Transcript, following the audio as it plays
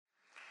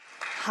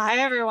Hi,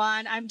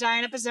 everyone. I'm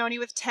Diana Pizzoni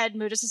with Ted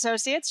Moodis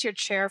Associates, your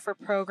chair for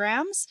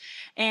programs.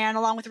 And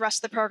along with the rest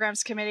of the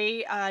programs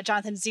committee,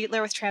 Jonathan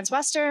Zietler with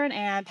Transwestern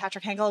and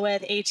Patrick Hengel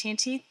with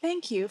AT&T.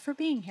 Thank you for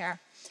being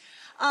here.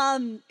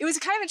 It was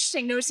kind of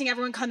interesting noticing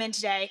everyone come in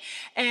today,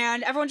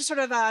 and everyone just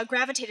sort of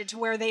gravitated to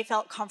where they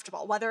felt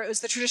comfortable, whether it was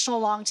the traditional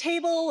long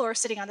table or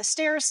sitting on the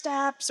stair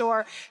steps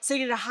or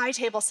sitting at a high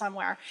table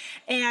somewhere.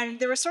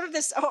 And there was sort of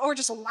this, or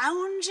just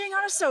lounging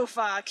on a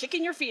sofa,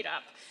 kicking your feet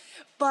up.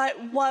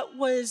 But what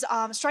was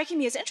striking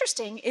me as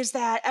interesting is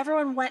that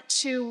everyone went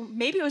to,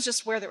 maybe it was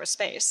just where there was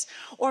space,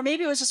 or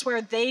maybe it was just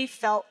where they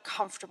felt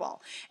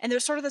comfortable. And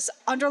there's sort of this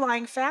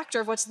underlying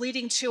factor of what's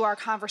leading to our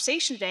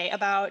conversation today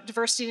about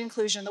diversity and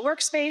inclusion in the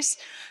workspace,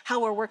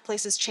 how our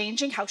workplace is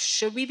changing, how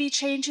should we be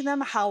changing them,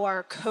 how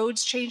are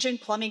codes changing,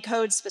 plumbing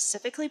codes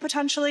specifically,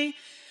 potentially.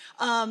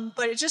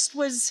 But it just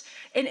was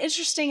an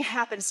interesting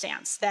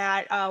happenstance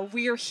that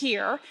we're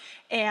here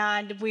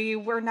and we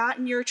were not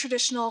in your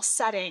traditional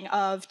setting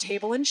of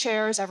table and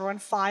chairs, everyone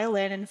file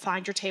in and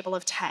find your table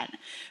of 10.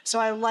 So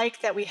I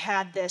like that we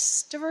had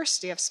this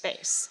diversity of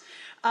space.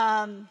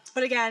 But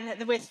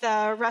again, with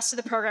the rest of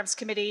the programs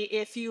committee,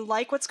 if you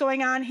like what's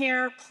going on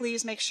here,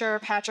 please make sure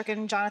Patrick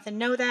and Jonathan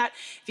know that.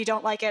 If you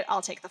don't like it,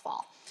 I'll take the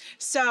fall.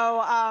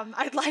 So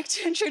I'd like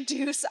to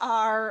introduce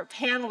our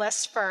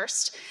panelists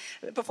first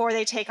before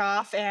they take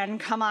off and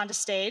come onto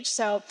stage.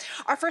 So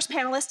our first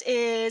panelist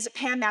is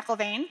Pam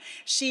McElvane.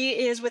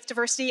 She is with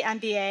Diversity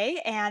MBA,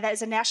 and that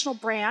is a national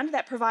brand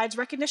that provides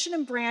recognition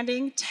and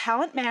branding,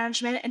 talent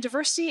management, and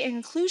diversity and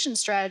inclusion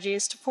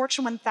strategies to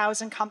Fortune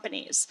 1000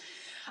 companies.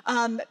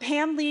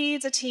 Pam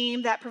leads a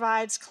team that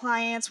provides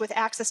clients with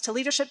access to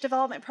leadership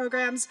development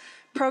programs,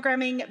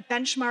 programming,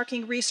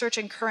 benchmarking, research,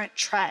 and current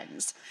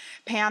trends.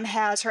 Pam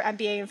has her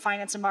MBA in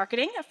Finance and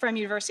Marketing from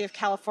University of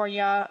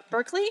California,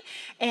 Berkeley,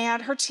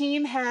 and her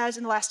team has,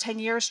 in the last 10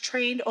 years,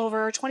 trained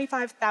over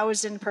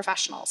 25,000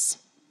 professionals.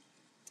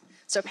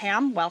 So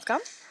Pam, welcome.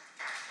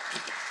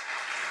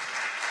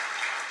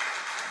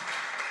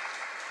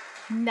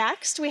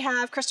 Next, we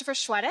have Christopher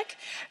Chwedyk.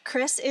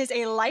 Chris is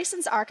a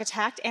licensed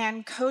architect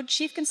and code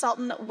chief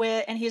consultant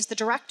and he's the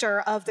director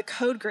of the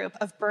code group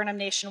of Burnham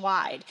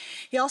nationwide.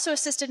 He also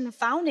assisted in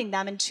founding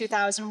them in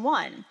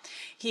 2001.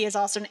 He is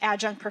also an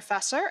adjunct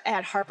professor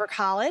at Harper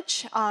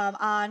College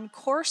on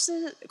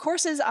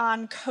courses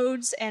on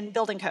codes and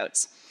building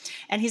codes.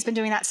 And he's been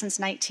doing that since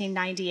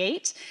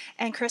 1998.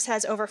 And Chris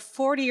has over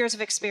 40 years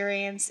of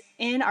experience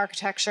in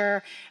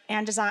architecture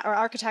and design, or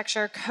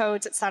architecture,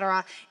 codes, et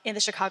cetera, in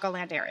the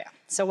Chicagoland area.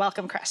 So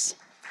welcome, Chris.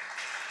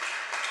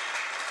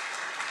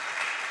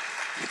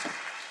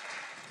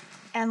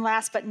 And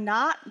last but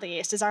not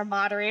least is our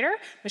moderator,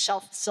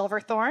 Michelle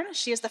Silverthorne.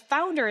 She is the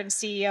founder and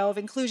CEO of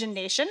Inclusion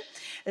Nation.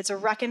 It's a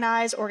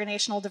recognized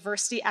organizational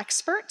diversity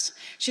expert.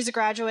 She's a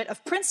graduate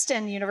of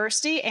Princeton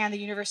University and the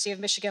University of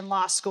Michigan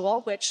Law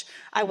School, which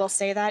I will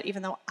say that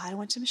even though I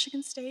went to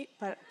Michigan State,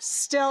 but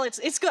still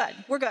it's good.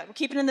 We're good. We're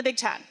keeping it in the Big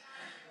Ten.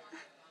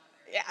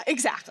 Yeah,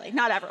 exactly.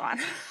 Not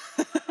everyone.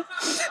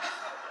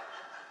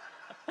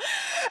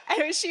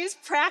 Anyway, she's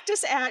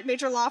practiced at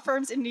major law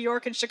firms in New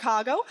York and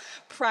Chicago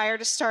prior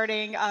to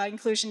starting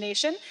Inclusion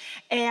Nation.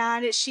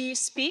 And she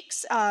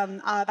speaks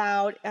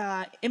about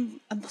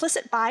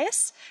implicit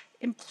bias,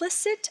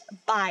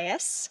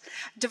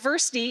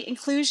 diversity,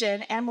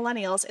 inclusion, and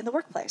millennials in the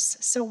workplace.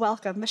 So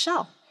welcome,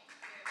 Michelle.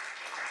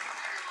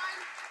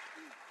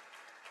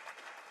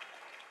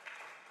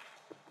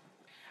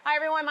 Hi,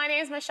 everyone. My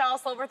name is Michelle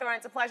Silverthorne.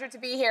 It's a pleasure to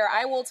be here.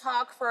 I will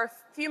talk for a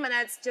few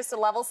minutes just to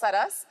level set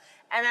us,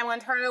 and then I'm going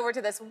to turn it over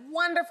to this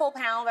wonderful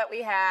panel that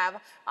we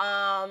have.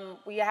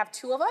 We have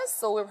two of us,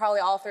 so we're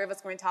probably all three of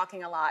us going to be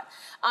talking a lot.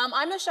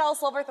 I'm Michelle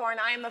Silverthorne.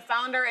 I am the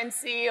founder and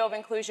CEO of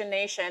Inclusion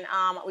Nation.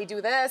 We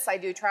do this. I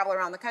do travel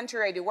around the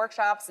country. I do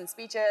workshops and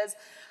speeches.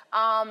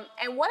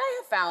 And what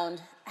I have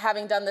found,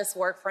 having done this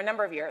work for a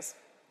number of years,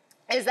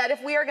 is that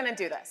if we are going to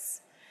do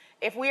this,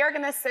 if we are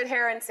going to sit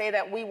here and say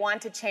that we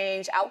want to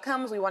change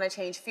outcomes, we want to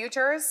change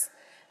futures,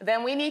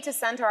 then we need to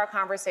center our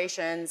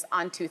conversations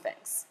on two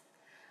things.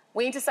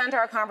 We need to center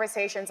our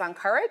conversations on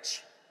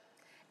courage,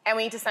 and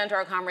we need to center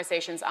our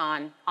conversations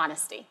on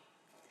honesty.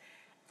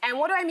 And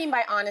what do I mean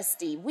by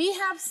honesty? We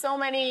have so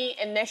many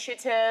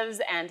initiatives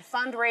and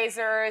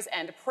fundraisers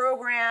and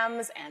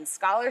programs and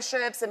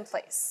scholarships in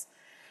place.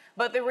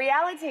 But the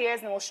reality is,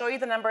 and we'll show you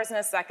the numbers in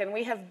a second,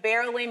 we have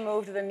barely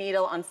moved the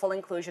needle on full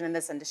inclusion in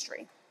this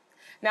industry.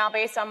 Now,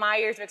 based on my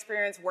years of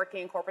experience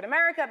working in corporate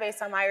America,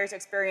 based on my years of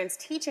experience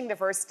teaching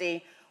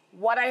diversity,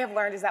 what I have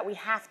learned is that we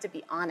have to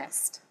be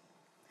honest.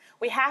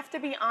 We have to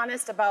be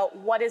honest about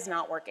what is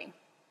not working.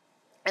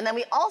 And then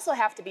we also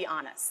have to be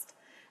honest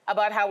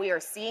about how we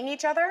are seeing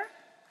each other,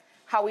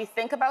 how we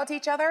think about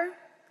each other,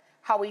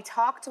 how we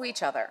talk to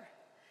each other,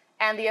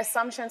 and the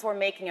assumptions we're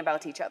making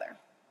about each other.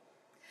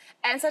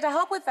 And so to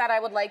help with that, I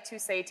would like to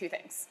say two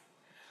things.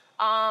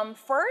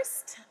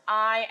 First,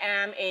 I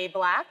am a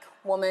Black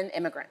woman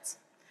immigrant.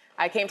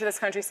 I came to this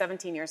country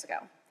 17 years ago.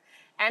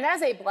 And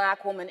as a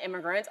Black woman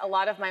immigrant, a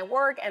lot of my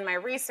work and my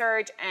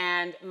research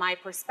and my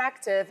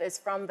perspective is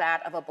from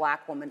that of a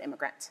Black woman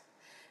immigrant.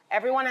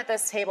 Everyone at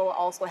this table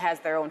also has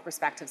their own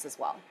perspectives as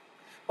well.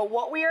 But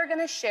what we are going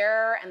to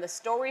share and the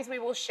stories we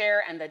will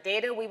share and the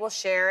data we will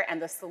share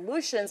and the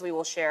solutions we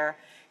will share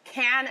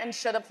can and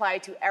should apply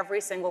to every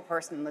single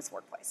person in this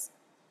workplace.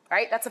 All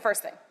right? That's the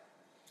first thing.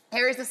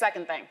 Here's the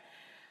second thing.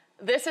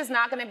 This is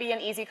not going to be an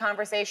easy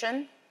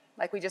conversation,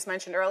 like we just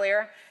mentioned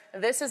earlier.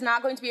 This is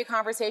not going to be a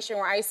conversation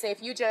where I say,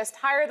 if you just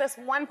hire this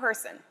one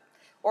person,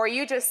 or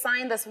you just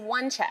sign this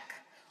one check,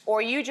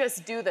 or you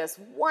just do this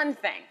one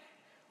thing,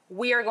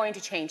 we are going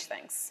to change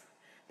things.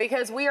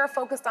 Because we are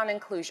focused on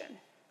inclusion.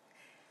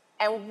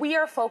 And we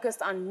are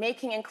focused on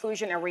making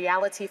inclusion a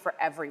reality for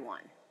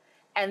everyone.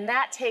 And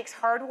that takes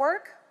hard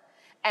work,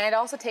 and it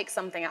also takes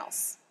something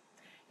else.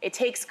 It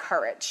takes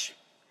courage.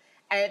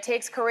 And it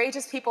takes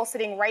courageous people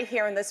sitting right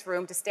here in this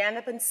room to stand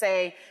up and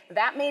say,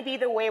 that may be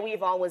the way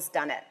we've always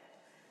done it,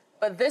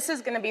 but this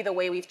is going to be the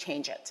way we've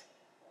changed it.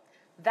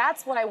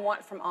 That's what I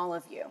want from all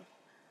of you.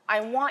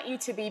 I want you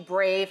to be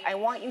brave. I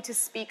want you to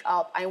speak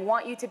up. I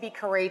want you to be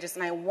courageous,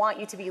 and I want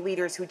you to be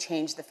leaders who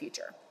change the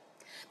future.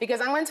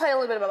 Because I'm going to tell you a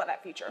little bit about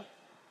that future.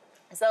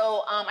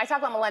 So I talk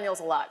about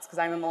millennials a lot because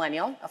I'm a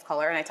millennial of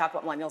color, and I talk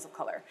about millennials of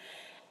color.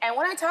 And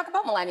when I talk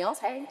about millennials,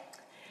 hey,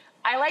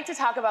 I like to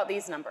talk about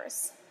these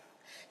numbers.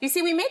 You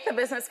see, we make the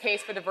business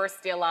case for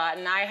diversity a lot,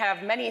 and I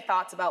have many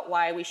thoughts about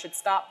why we should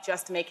stop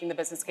just making the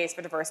business case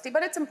for diversity,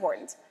 but it's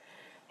important.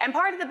 And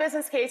part of the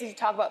business case is you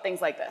talk about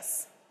things like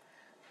this.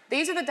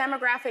 These are the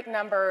demographic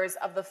numbers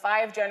of the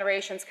 5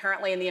 generations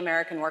currently in the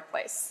American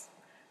workplace.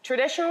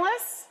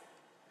 Traditionalists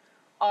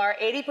are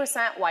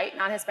 80% white,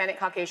 non-Hispanic,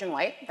 Caucasian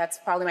white. That's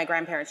probably my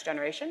grandparents'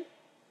 generation.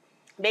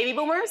 Baby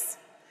boomers,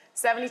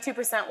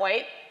 72%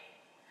 white.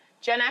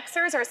 Gen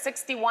Xers are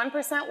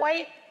 61%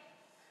 white.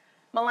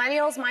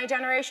 Millennials, my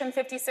generation,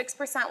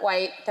 56%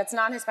 white. That's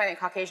non-Hispanic,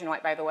 Caucasian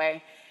white, by the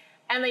way.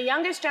 And the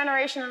youngest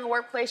generation in the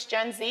workplace,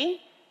 Gen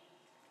Z,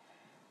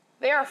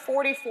 they are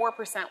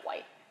 44%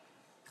 white.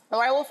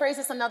 Or I will phrase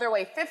this another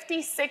way.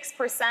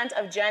 56%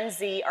 of Gen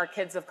Z are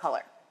kids of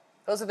color.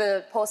 Those are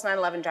the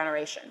post-9/11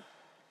 generation.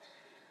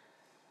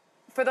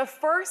 For the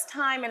first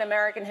time in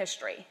American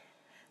history,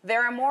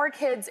 there are more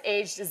kids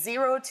aged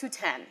 0 to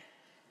 10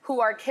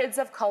 who are kids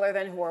of color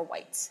than who are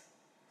white.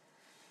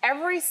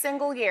 Every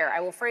single year, I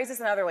will phrase this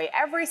another way,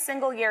 every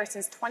single year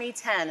since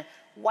 2010,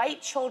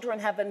 white children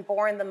have been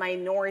born the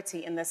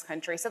minority in this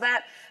country. So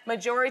that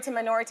majority to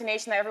minority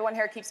nation that everyone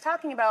here keeps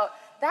talking about,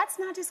 that's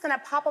not just going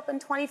to pop up in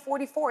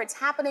 2044. It's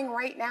happening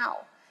right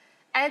now.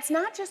 And it's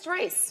not just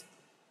race.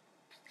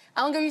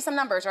 I'll give you some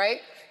numbers,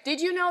 right?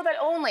 Did you know that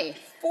only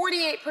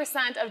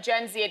 48% of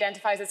Gen Z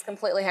identifies as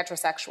completely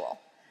heterosexual?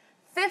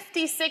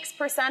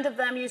 56% of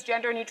them use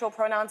gender-neutral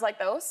pronouns like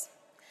those.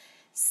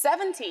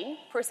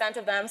 70%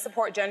 of them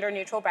support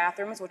gender-neutral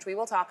bathrooms, which we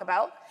will talk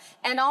about,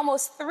 and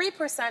almost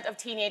 3% of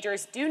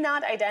teenagers do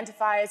not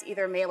identify as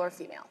either male or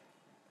female.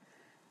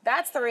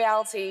 That's the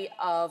reality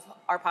of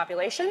our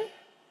population,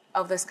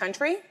 of this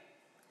country,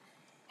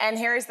 and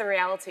here's the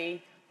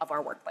reality of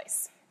our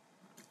workplace.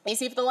 You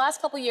see, for the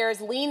last couple years,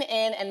 Lean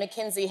In and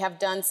McKinsey have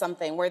done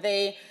something where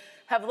they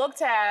have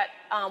looked at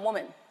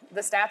women,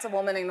 the stats of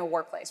women in the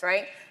workplace,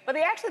 right? But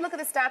they actually look at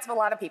the stats of a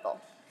lot of people.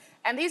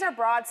 And these are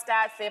broad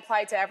stats. They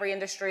apply to every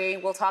industry.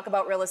 We'll talk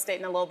about real estate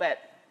in a little bit.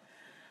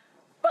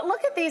 But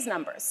look at these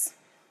numbers.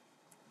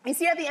 You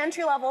see at the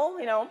entry level,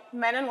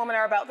 men and women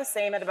are about the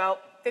same at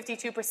about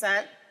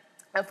 52%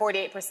 and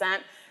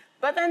 48%.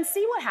 But then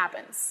see what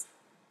happens.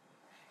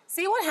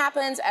 See what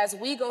happens as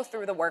we go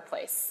through the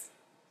workplace.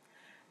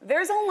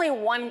 There's only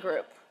one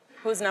group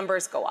whose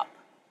numbers go up.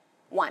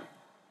 One.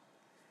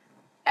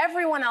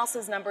 Everyone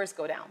else's numbers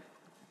go down.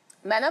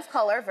 Men of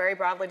color, very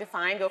broadly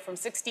defined, go from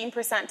 16%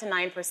 to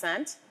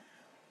 9%.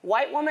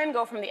 White women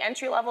go from the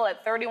entry level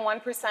at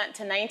 31%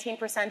 to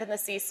 19% in the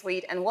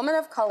C-suite, and women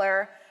of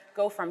color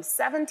go from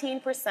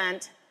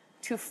 17%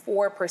 to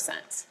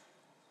 4%.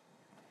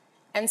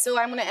 And so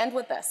I'm going to end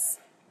with this,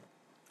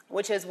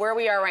 which is where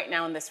we are right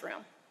now in this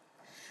room.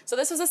 So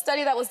this was a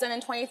study that was done in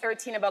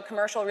 2013 about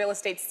commercial real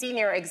estate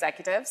senior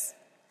executives.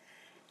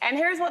 And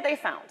here's what they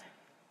found.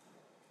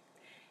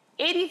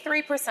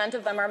 83%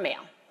 of them are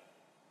male.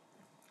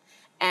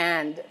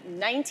 And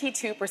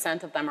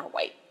 92% of them are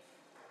white.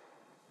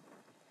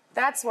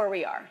 That's where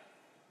we are.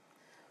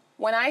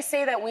 When I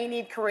say that we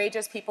need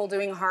courageous people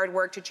doing hard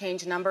work to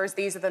change numbers,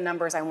 these are the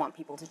numbers I want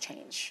people to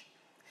change.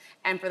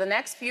 And for the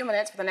next few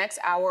minutes, for the next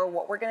hour,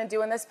 what we're going to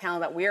do in this panel,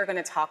 that we are going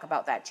to talk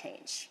about that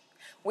change.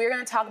 We're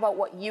going to talk about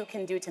what you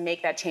can do to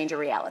make that change a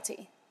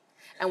reality.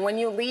 And when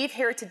you leave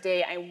here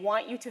today, I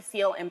want you to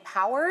feel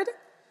empowered,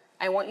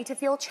 I want you to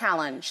feel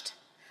challenged,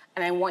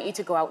 and I want you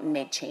to go out and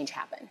make change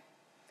happen.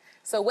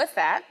 So with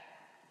that,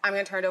 I'm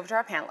going to turn it over to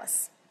our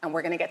panelists, and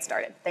we're going to get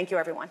started. Thank you,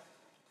 everyone.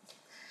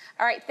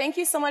 All right, thank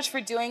you so much for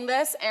doing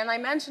this. And I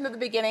mentioned at the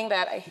beginning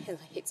that, I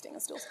hate staying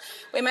on stools.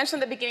 We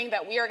mentioned at the beginning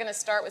that we are going to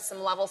start with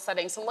some level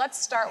setting. So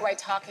let's start by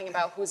talking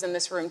about who's in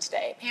this room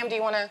today. Pam, do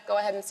you want to go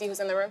ahead and see who's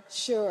in the room?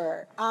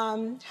 Sure.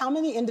 How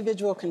many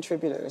individual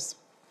contributors?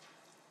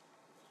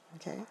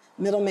 Okay.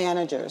 Middle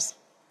managers?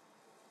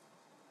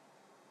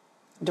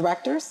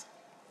 Directors?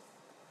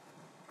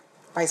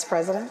 Vice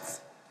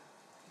presidents?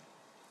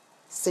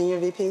 Senior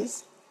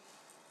VPs?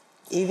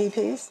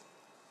 EVPs?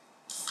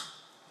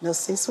 No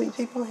C-suite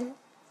people here?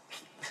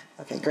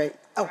 Okay, great.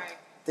 Oh,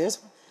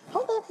 there's one.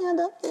 Hold that hand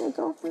up there,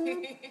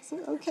 girlfriend.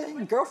 Okay,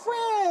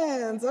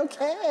 girlfriends,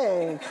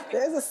 okay.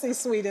 There's a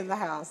C-suite in the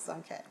house,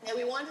 okay. Yeah,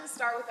 we wanted to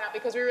start with that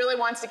because we really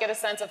wanted to get a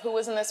sense of who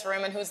was in this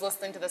room and who's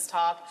listening to this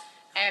talk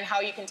and how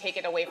you can take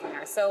it away from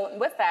there. So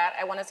with that,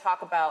 I want to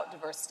talk about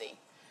diversity.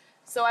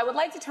 So I would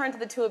like to turn to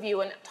the two of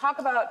you and talk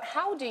about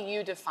how do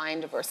you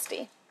define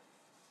diversity?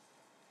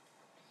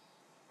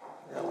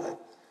 Really?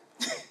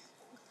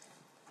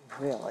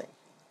 Really?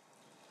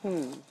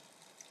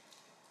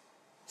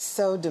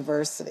 So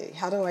diversity,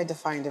 how do I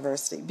define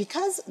diversity?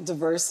 Because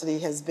diversity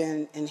has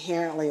been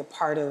inherently a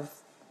part of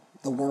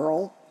the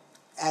world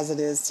as it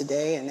is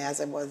today and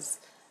as it was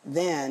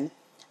then,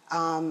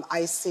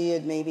 I see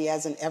it maybe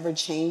as an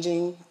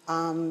ever-changing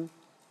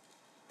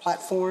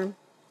platform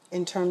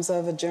in terms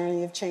of a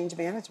journey of change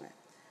management.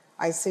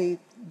 I see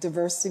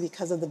diversity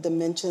because of the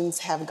dimensions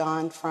have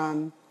gone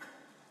from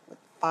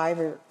five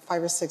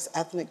or six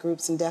ethnic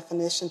groups in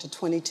definition to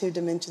 22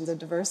 dimensions of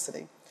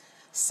diversity.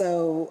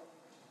 So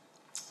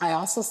I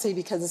also see,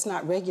 because it's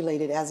not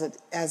regulated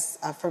as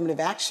affirmative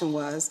action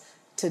was,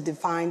 to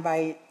define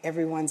by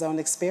everyone's own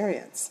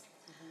experience.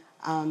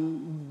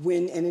 And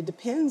it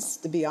depends,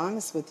 to be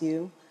honest with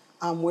you,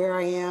 where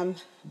I am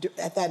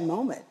at that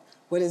moment.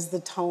 What is the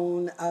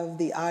tone of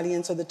the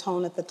audience or the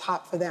tone at the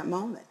top for that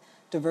moment?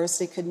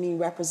 Diversity could mean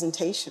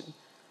representation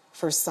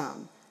for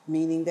some,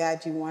 meaning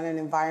that you want an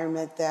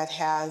environment that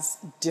has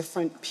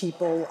different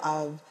people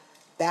of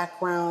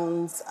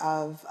backgrounds,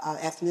 of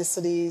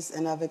ethnicities,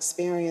 and of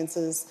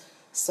experiences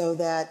so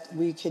that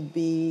we could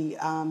be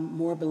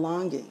more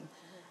belonging.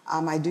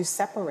 I do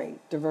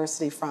separate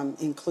diversity from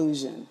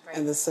inclusion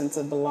in the sense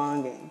of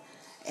belonging.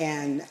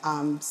 And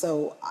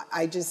so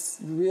I just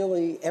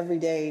really, every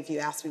day, if you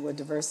ask me what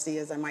diversity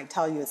is, I might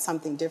tell you it's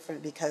something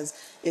different because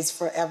it's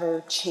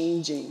forever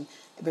changing,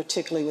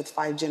 particularly with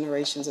 5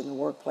 generations in the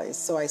workplace.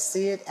 So I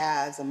see it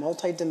as a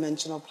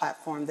multidimensional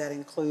platform that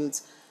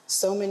includes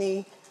so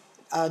many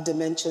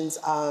dimensions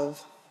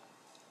of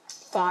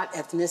thought,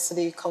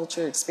 ethnicity,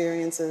 culture,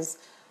 experiences,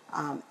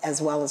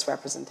 as well as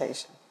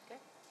representation.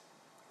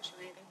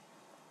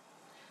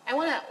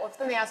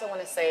 Something else I want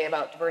to say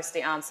about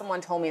diversity.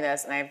 Someone told me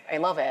this, and I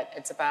love it.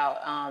 It's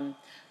about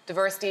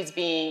diversity is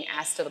being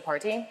asked to the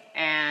party,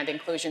 and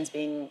inclusion's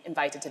being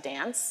invited to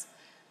dance.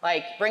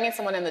 Like, bringing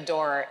someone in the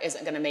door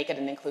isn't going to make it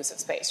an inclusive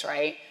space,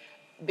 right?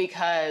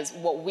 Because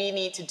what we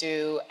need to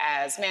do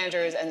as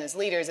managers and as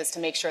leaders is to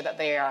make sure that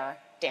they are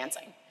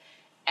dancing.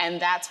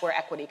 And that's where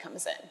equity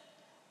comes in.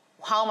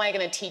 How am I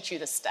going to teach you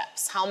the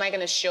steps? How am I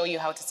going to show you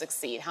how to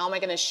succeed? How am I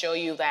going to show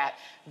you that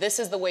this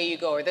is the way you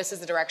go, or this is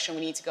the direction we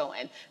need to go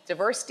in?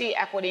 Diversity,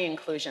 equity,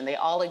 inclusion, they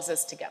all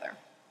exist together.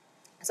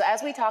 So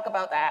as we talk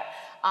about that,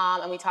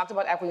 and we talked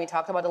about equity, we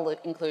talked about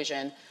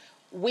inclusion,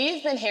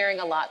 we've been hearing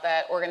a lot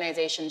that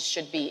organizations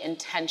should be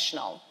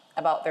intentional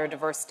about their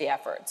diversity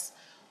efforts.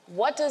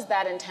 What does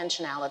that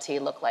intentionality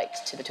look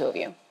like to the two of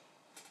you?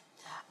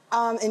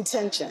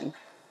 Intention.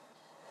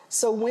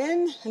 So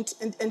when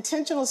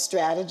intentional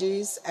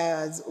strategies,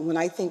 when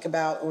I think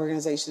about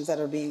organizations that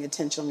are being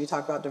intentional, when we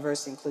talk about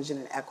diversity, inclusion,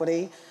 and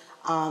equity,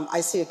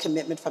 I see a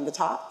commitment from the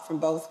top, from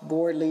both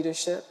board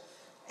leadership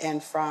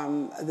and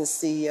from the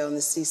CEO and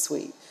the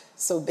C-suite.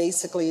 So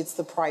basically, it's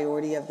the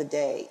priority of the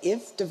day.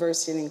 If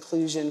diversity and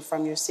inclusion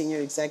from your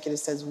senior executive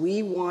says,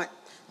 we want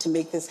to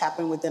make this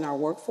happen within our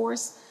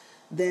workforce,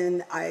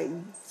 then I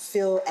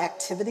feel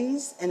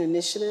activities and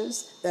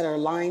initiatives that are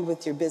aligned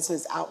with your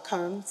business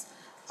outcomes.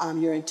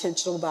 You're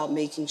intentional about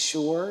making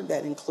sure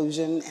that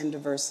inclusion and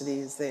diversity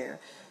is there.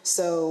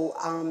 So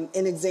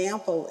an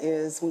example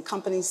is when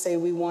companies say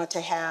we want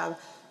to have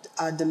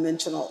we want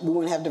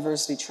to have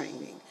diversity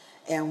training,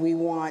 and we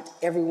want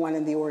everyone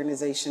in the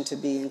organization to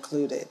be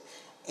included.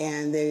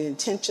 And they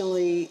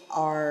intentionally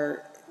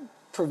are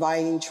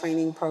providing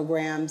training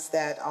programs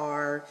that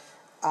are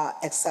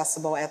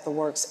accessible at the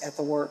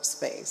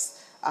workspace,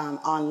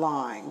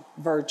 online,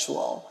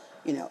 virtual.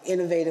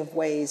 Innovative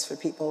ways for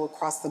people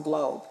across the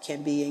globe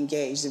can be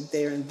engaged.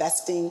 They're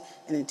investing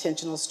in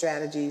intentional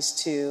strategies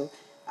to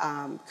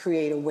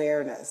create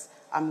awareness.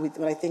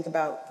 When I think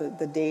about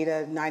the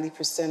data,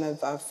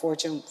 90% of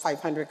Fortune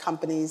 500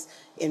 companies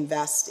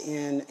invest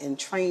in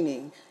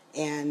training,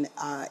 and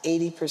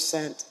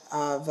 80%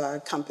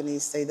 of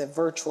companies say that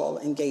virtual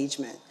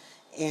engagement.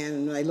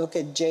 And when I look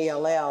at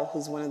JLL,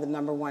 who's one of the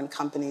 #1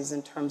 companies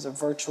in terms of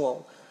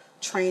virtual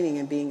training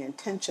and being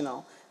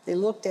intentional, they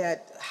looked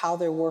at how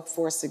their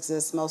workforce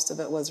exists. Most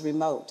of it was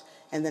remote.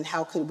 And then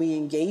how could we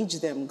engage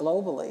them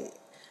globally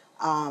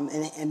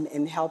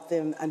and help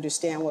them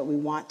understand what we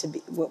want to be,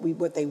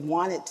 what they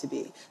want it to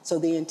be. So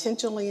they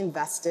intentionally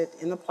invested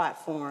in a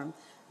platform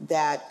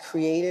that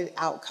created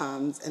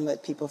outcomes and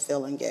let people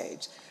feel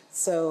engaged.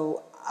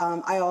 So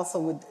I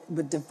also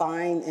would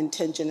define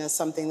intention as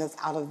something that's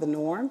out of the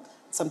norm,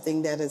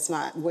 something that is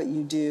not what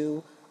you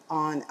do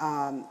on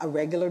a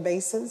regular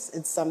basis.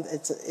 It's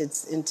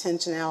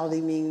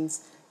intentionality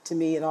means to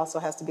me, it also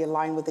has to be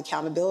aligned with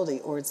accountability,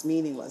 or it's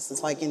meaningless.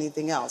 It's like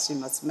anything else. You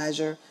must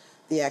measure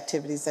the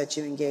activities that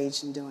you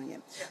engage in doing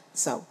it.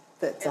 So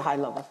that's a high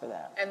level for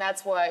that. And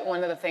that's what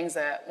one of the things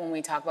that when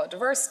we talk about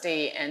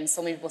diversity, and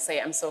so many people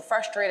say, I'm so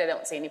frustrated, I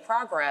don't see any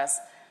progress,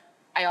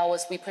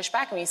 we push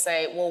back and we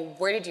say, well,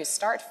 where did you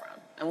start from?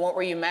 And what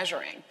were you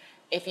measuring?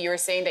 If you're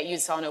saying that you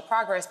saw no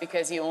progress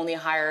because you only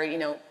hired,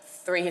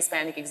 3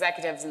 Hispanic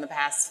executives in the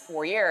past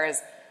 4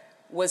 years,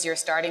 was your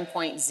starting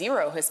point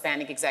 0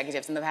 Hispanic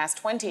executives in the past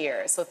 20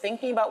 years? So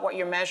thinking about what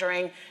you're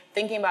measuring,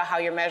 thinking about how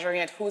you're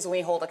measuring it, who's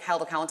we held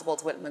accountable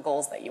to it, and the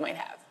goals that you might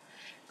have.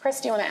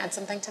 Chris, do you want to add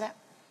something to that?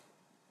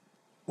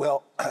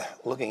 Well,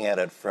 looking at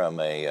it from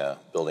a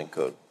building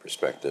code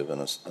perspective,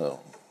 and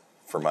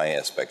for my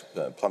aspect,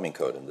 plumbing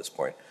code at this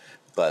point,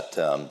 but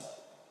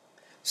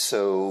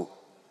so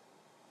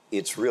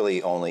it's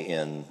really only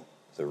in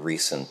the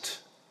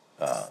recent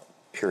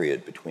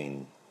period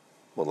between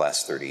the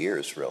last 30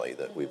 years, really,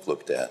 that we've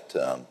looked at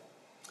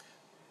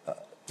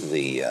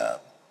the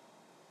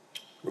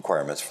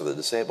requirements for the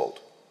disabled.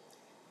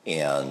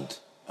 And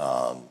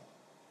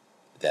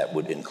that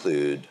would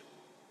include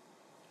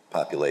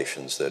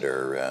populations that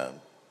are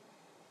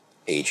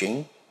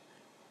aging,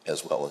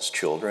 as well as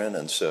children.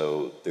 And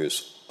so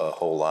there's a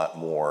whole lot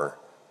more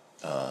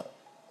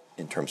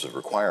in terms of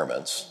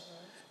requirements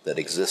that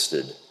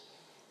existed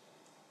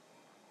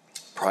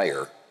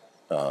prior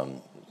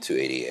to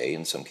ADA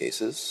in some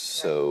cases.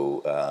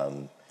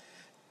 So,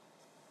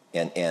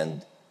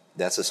 and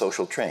that's a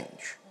social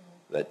change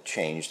that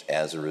changed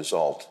as a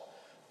result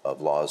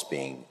of laws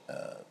being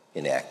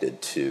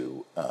enacted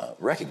to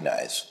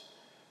recognize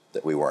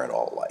that we weren't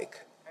all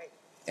alike. Right.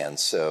 And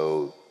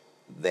so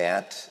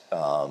that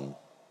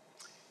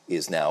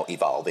is now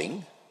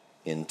evolving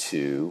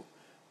into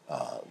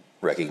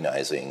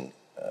recognizing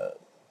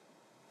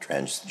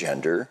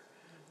transgender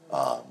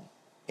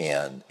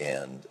and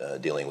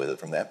dealing with it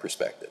from that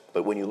perspective.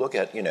 But when you look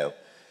at,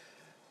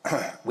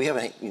 we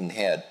haven't even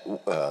had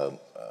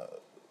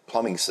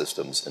plumbing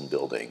systems in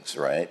buildings,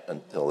 right,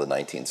 until the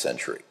 19th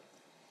century.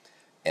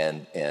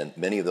 And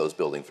many of those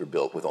buildings were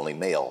built with only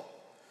male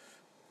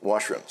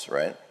washrooms,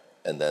 right?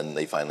 And then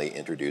they finally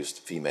introduced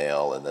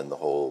female, and then the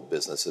whole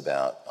business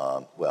about,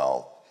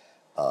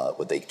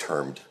 what they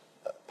termed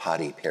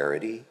potty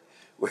parity,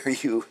 where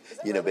you,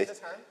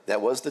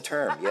 that was the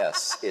term,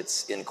 yes.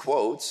 It's in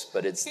quotes,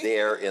 but it's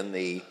there in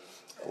the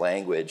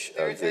language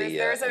of the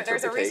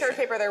There's a research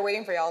paper there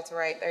waiting for y'all to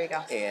write. There you go.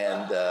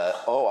 And,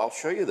 I'll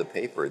show you the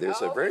paper.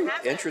 There's a very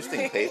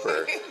interesting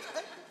paper.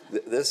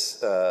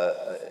 This,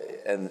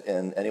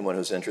 and anyone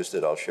who's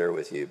interested, I'll share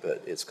with you,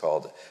 but it's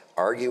called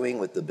Arguing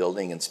with the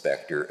Building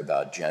Inspector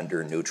About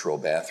Gender-Neutral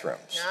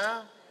Bathrooms.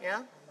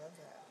 Yeah.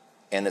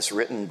 And it's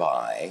written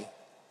by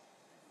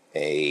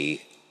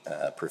a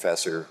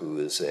professor who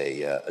is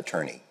a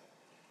attorney.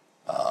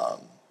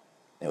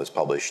 It was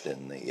published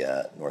in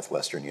the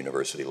Northwestern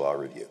University Law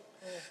Review.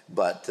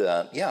 But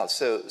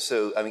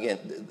so I mean, again,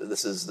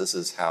 this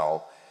is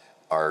how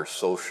our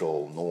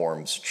social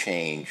norms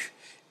change,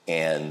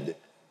 and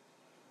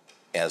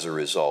as a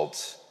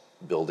result,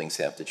 buildings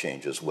have to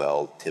change as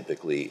well.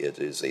 Typically, it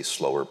is a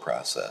slower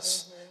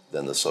process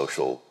than the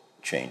social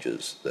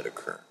changes that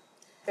occur.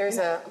 Go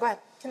ahead.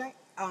 Can I,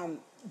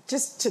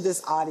 just to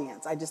this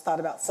audience, I just thought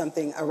about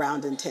something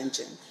around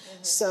intention.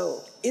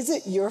 So is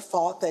it your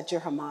fault that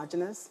you're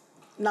homogenous?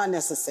 Not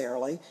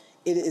necessarily.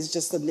 It is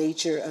just the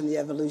nature and the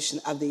evolution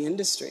of the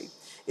industry.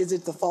 Is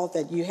it the fault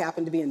that you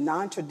happen to be a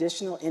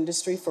non-traditional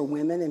industry for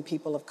women and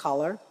people of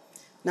color?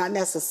 Not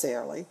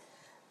necessarily.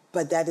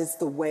 But that is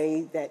the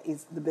way that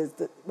is the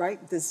business, right?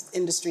 This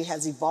industry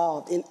has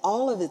evolved in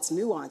all of its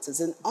nuances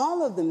and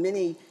all of the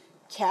many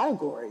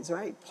categories,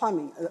 right?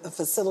 Plumbing,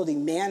 facility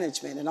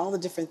management, and all the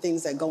different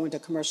things that go into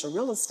commercial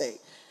real estate.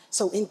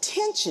 So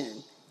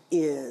intention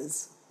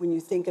is, when you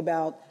think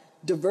about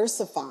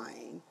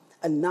diversifying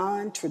a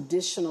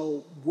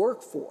non-traditional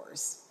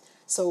workforce.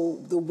 So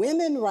the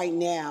women right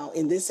now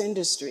in this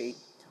industry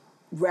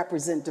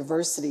represent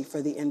diversity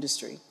for the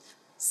industry.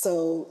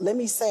 So let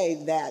me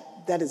say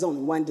that that is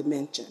only one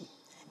dimension,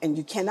 and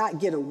you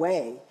cannot get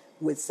away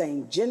with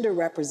saying gender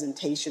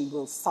representation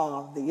will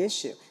solve the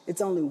issue.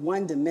 It's only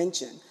one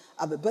dimension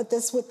of it, but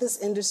that's what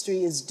this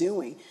industry is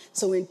doing.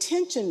 So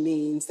intention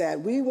means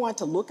that we want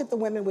to look at the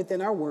women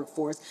within our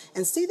workforce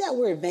and see that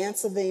we're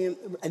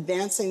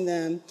advancing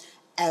them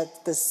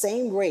at the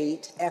same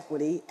rate,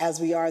 equity,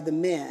 as we are the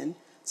men,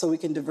 so we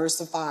can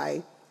diversify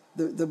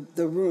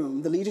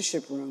the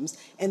leadership rooms.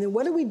 And then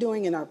what are we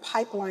doing in our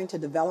pipeline to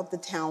develop the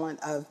talent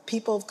of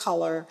people of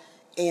color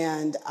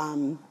and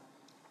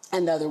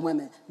other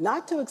women?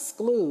 Not to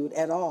exclude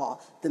at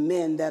all the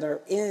men that are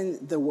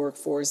in the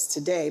workforce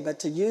today, but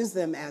to use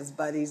them as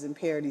buddies and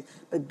parities,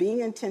 but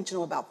being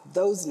intentional about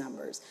those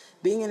numbers,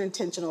 being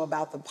intentional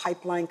about the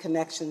pipeline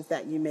connections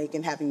that you make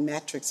and having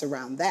metrics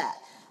around that.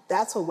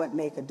 That's what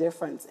make a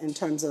difference in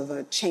terms of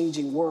a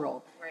changing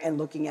world. And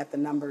looking at the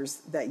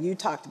numbers that you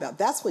talked about.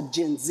 That's what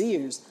Gen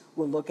Zers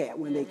will look at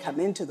when they come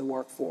into the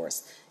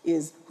workforce,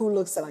 is who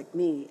looks like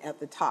me at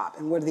the top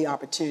and what are the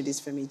opportunities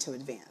for me to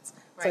advance.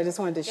 So I just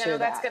wanted to share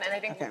that's that. good. And I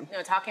think,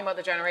 talking about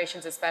the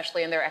generations,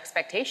 especially and their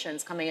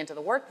expectations coming into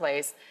the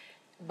workplace,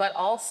 but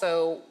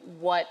also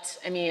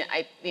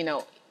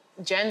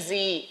Gen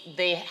Z,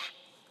 they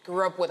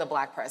grew up with a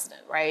black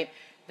president, right?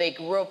 They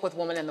grew up with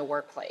women in the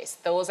workplace.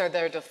 Those are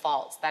their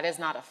defaults. That is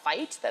not a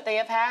fight that they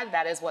have had.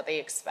 That is what they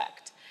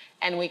expect.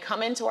 And we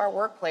come into our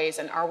workplace,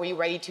 and are we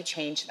ready to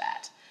change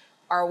that?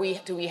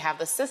 Do we have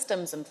the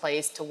systems in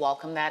place to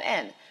welcome that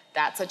in?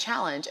 That's a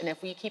challenge. And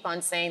if we keep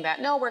on saying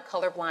that, no, we're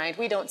colorblind,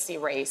 we don't see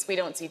race, we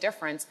don't see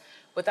difference,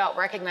 without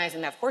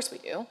recognizing that, of course we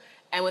do,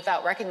 and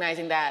without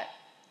recognizing that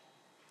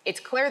it's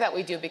clear that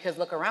we do because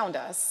look around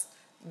us,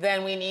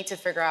 then we need to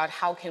figure out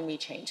how can we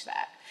change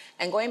that.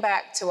 And going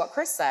back to what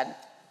Chris said,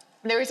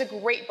 there is a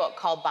great book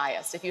called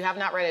Bias. If you have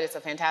not read it, it's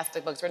a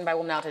fantastic book. It's written by a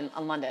woman out in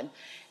London.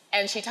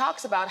 And she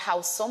talks about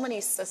how so many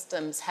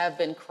systems have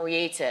been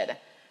created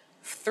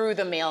through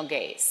the male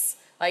gaze.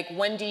 Like,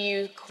 when do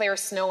you clear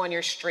snow on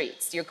your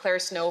streets? You clear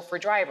snow for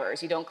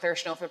drivers. You don't clear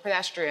snow for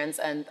pedestrians,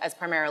 and as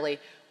primarily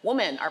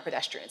women are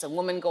pedestrians, and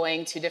women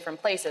going to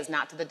different places,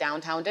 not to the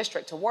downtown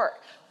district to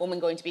work, women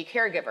going to be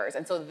caregivers,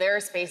 and so their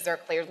spaces are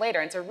cleared later.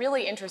 And it's a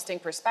really interesting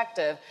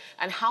perspective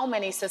on how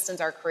many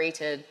systems are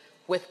created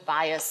with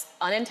bias,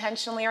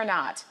 unintentionally or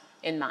not,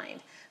 in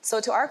mind. So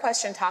to our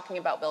question, talking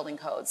about building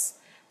codes,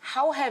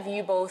 how have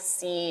you both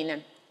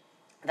seen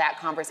that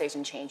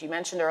conversation change? You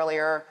mentioned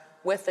earlier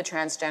with the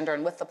transgender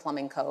and with the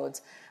plumbing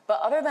codes, but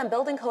other than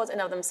building codes in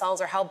and of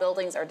themselves or how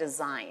buildings are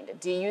designed,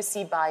 do you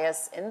see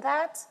bias in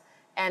that?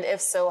 And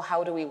if so,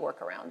 how do we work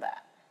around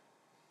that?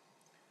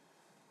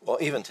 Well,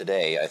 even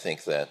today, I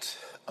think that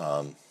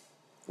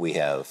we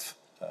have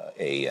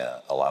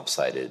a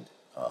lopsided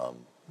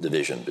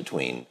division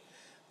between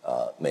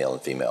male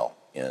and female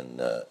in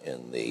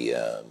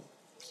the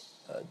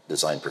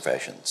design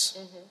professions.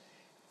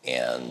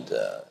 And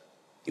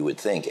you would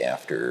think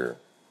after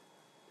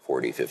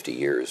 40, 50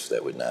 years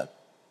that would not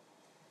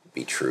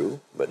be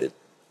true, but it,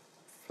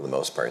 for the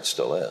most part,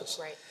 still is.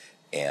 Right.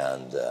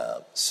 And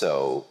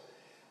so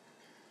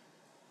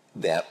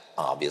that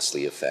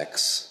obviously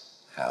affects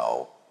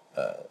how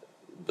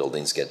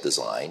buildings get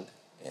designed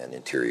and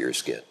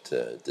interiors get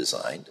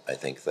designed. I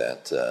think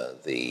that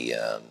the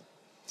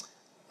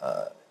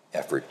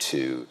effort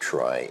to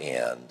try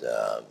and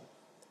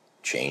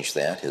change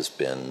that has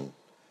been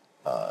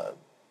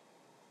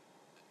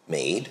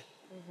made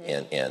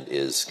and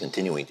is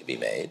continuing to be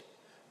made.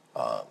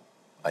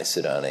 I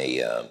sit on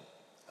a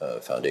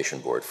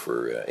foundation board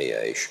for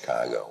AIA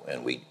Chicago,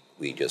 and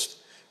we just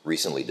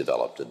recently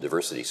developed a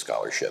diversity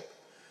scholarship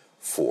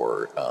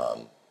for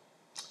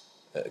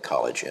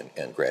college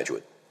and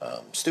graduate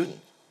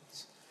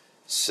students,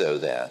 so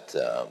that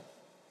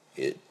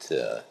it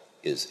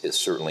is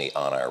certainly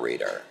on our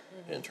radar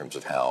in terms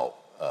of how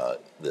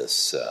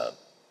this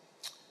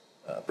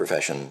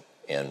profession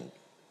and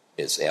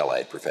its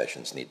allied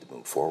professions need to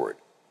move forward.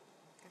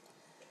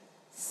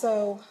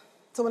 So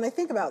when I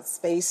think about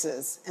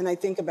spaces, and I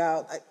think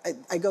about,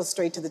 I go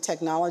straight to the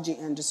technology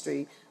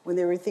industry, when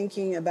they were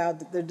thinking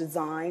about their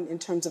design in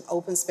terms of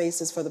open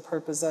spaces for the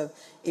purpose of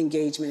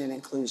engagement and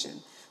inclusion.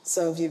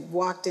 So if you've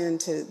walked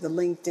into the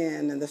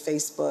LinkedIn and the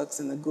Facebooks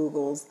and the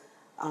Googles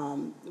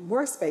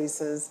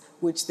workspaces,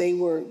 which they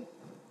were,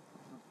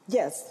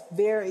 yes,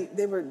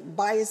 they were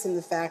biased in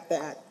the fact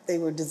that they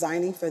were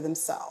designing for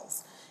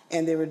themselves,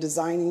 and they were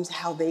designing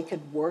how they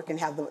could work and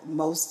have the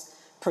most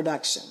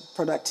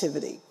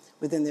productivity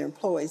within their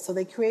employees. So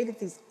they created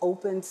these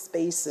open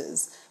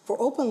spaces for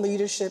open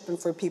leadership and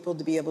for people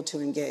to be able to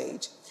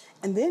engage.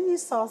 And then you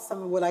saw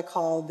some of what I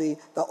call the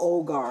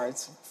old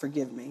guards,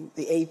 forgive me,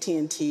 the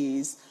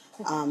AT&Ts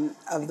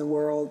of the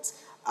world,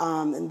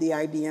 and the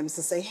IBMs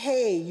to say,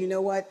 hey, you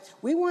know what?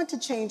 We want to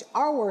change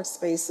our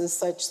workspaces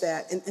such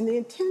that, and the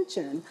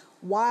intention,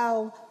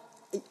 while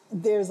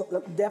there's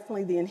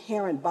definitely the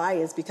inherent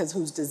bias because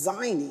who's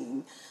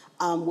designing,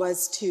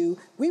 was to,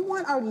 we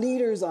want our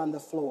leaders on the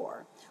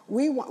floor.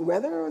 We want,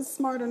 whether it was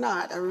smart or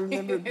not, I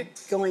remember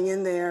going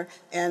in there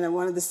and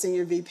one of the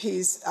senior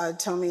VPs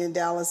told me in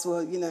Dallas,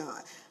 well, you know,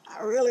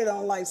 I really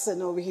don't like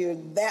sitting over here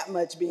that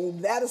much,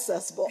 being that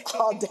accessible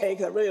all day,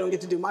 because I really don't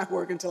get to do my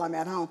work until I'm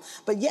at home.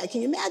 But yeah,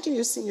 can you imagine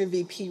your senior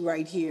VP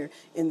right here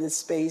in this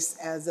space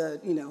as a,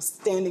 you know,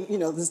 standing, you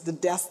know, this the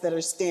desks that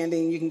are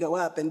standing, you can go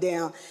up and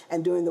down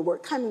and doing the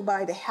work, coming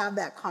by to have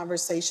that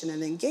conversation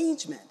and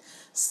engagement.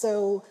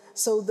 So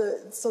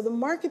the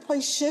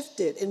marketplace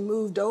shifted and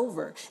moved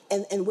over.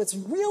 And what's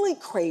really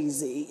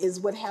crazy is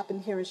what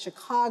happened here in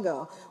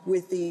Chicago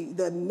with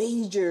the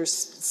major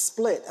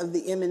split of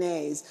the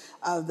M&As,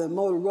 of the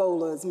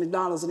Motorola's,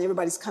 McDonald's, and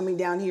everybody's coming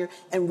down here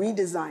and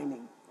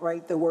redesigning,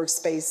 right, the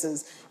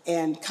workspaces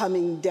and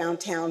coming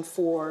downtown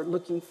for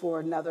looking for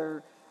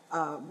another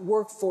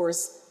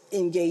workforce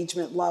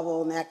engagement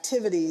level and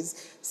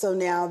activities. So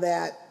now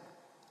that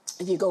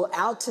if you go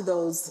out to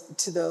those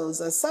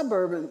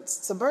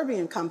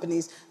suburban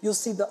companies, you'll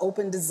see the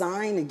open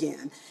design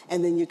again.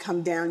 And then you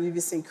come down, you've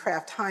seen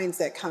Kraft Heinz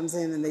that comes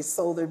in and they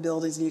sold their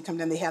buildings, and you come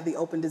down, they have the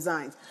open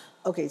designs.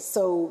 Okay,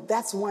 so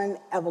that's one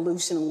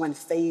evolution, one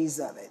phase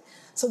of it.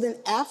 So then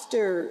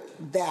after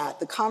that,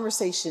 the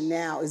conversation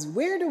now is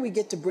where do we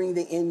get to bring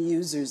the end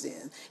users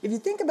in? If you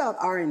think about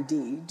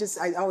R&D,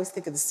 I always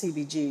think of the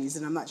CBGs,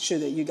 and I'm not sure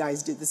that you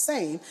guys did the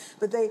same,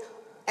 but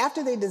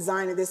after they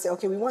design it, they say,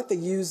 okay, we want the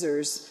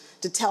users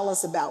to tell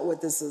us about what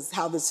this is,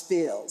 how this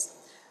feels.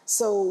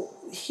 So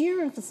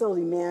here in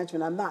facility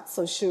management, I'm not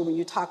so sure when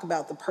you talk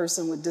about the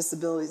person with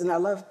disabilities, and I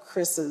love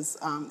Chris's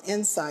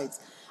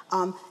insights.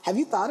 Have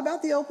you thought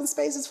about the open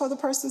spaces for the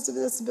persons with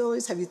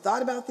disabilities? Have you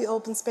thought about the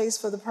open space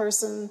for the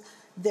person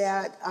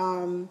that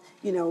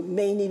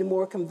may need a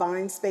more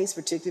confined space,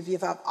 particularly if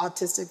you have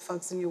autistic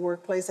folks in your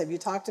workplace? Have you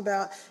thought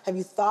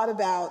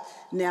about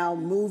now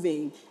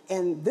moving?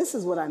 And this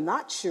is what I'm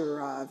not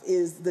sure of,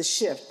 is the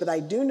shift. But I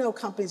do know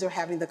companies are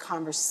having the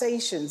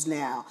conversations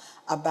now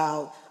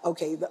about,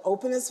 okay, the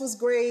openness was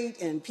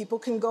great, and people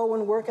can go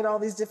and work at all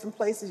these different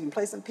places. You can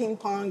play some ping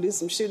pong, do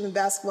some shooting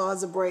basketball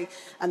as a break,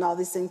 and all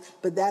these things.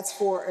 But that's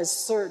for a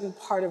certain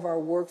part of our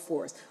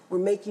workforce. We're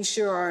making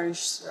sure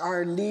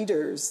our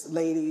leaders,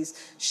 ladies,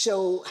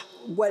 show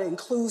what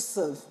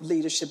inclusive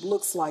leadership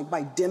looks like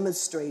by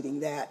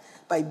demonstrating that,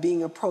 by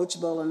being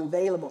approachable and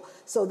available.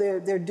 So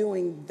they're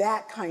doing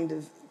that kind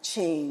of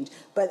change.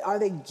 But are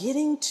they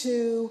getting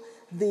to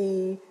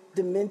the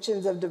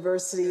dimensions of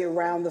diversity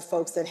around the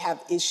folks that have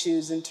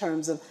issues in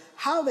terms of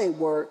how they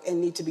work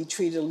and need to be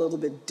treated a little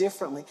bit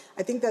differently?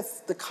 I think that's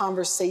the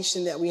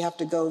conversation that we have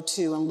to go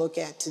to and look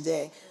at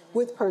today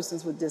with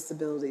persons with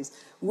disabilities,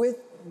 with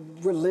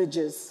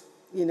religious,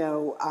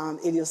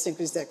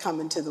 idiosyncrasies that come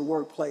into the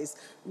workplace,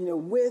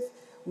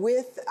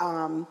 with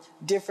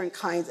different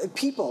kinds of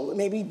people,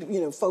 maybe,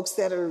 folks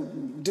that are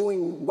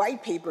doing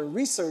white paper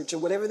research or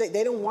whatever,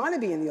 they don't want to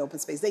be in the open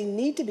space. They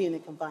need to be in a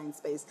confined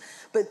space.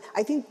 But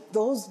I think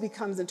those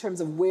becomes in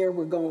terms of where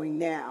we're going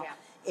now. Yeah.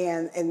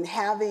 And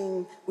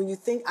having, when you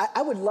think,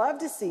 I would love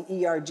to see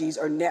ERGs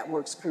or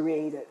networks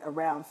created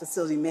around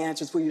facility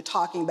managers where you're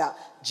talking about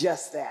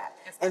just that.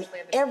 And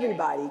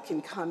everybody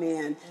can come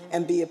in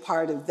and be a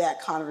part of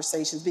that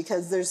conversation,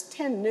 because there's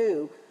 10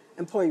 new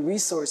employee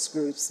resource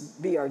groups,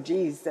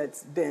 BRGs,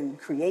 that's been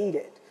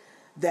created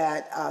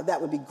that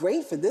would be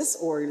great for this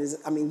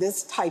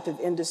this type of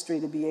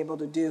industry to be able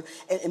to do.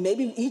 And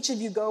maybe each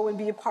of you go and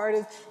be a part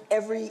of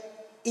every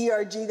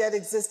ERG that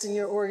exists in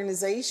your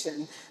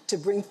organization to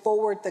bring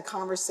forward the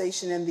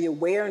conversation and the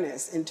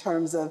awareness in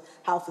terms of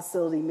how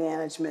facility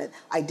management,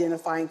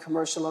 identifying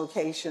commercial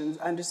locations,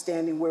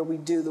 understanding where we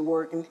do the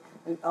work, and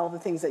all the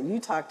things that you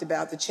talked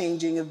about, the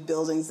changing of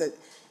buildings that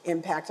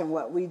impact on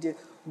what we do,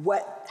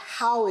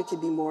 how it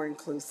could be more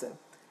inclusive,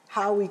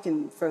 how we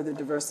can further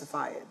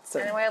diversify it. So,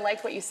 and the way I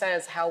liked what you said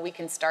is how we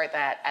can start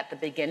that at the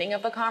beginning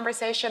of the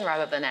conversation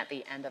rather than at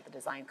the end of the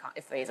design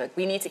phase. Like,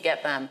 we need to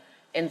get them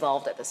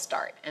involved at the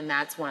start. And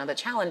that's one of the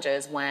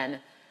challenges when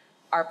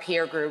our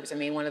peer groups,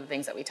 one of the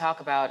things that we talk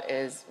about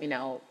is,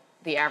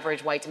 the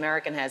average white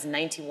American has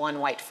 91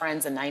 white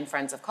friends and 9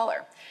 friends of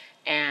color.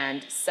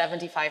 And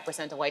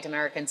 75% of white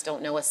Americans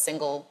don't know they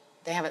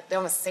don't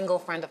have a single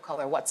friend of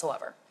color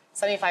whatsoever.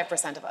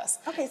 75% of us.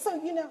 Okay, so,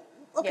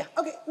 okay,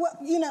 well,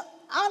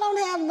 I don't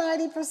have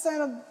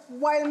 90% of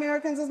white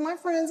Americans as my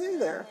friends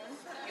either.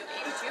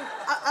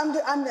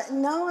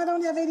 No, I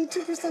don't have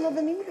 82% of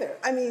them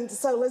either.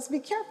 So let's be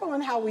careful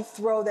on how we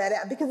throw that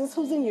out, because it's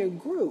who's in your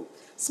group.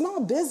 Small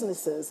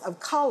businesses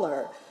of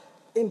color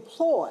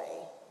employ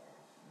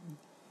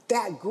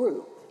that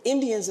group.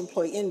 Indians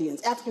employ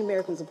Indians. African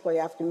Americans employ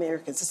African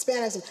Americans.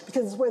 Hispanics,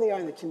 because it's where they are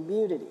in the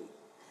community.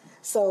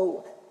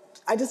 So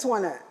I just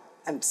want to,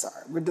 I'm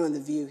sorry, we're doing the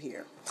view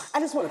here. I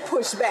just want to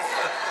push back.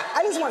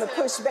 We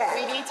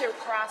need to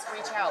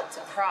reach out to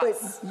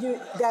cross.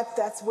 But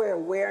that's where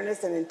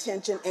awareness and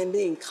intention and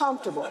being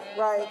comfortable,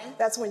 right?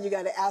 That's when you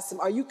got to ask them,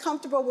 are you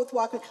comfortable with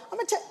walking? I'm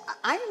going to tell you,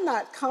 I'm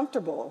not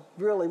comfortable,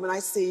 really, when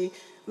I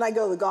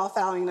go to the golf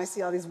outing and I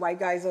see all these white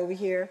guys over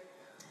here,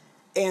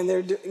 and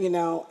they're,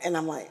 and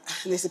I'm like,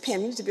 and they said,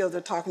 Pam, you need to be able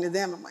to talking to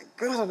them. I'm like,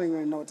 God, I don't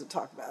even know what to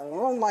talk about. I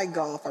don't like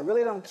golf. I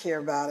really don't care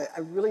about it.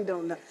 I really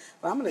don't know.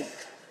 But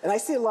and I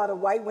see a lot of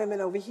white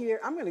women over here.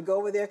 I'm going to go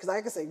over there because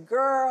I can say,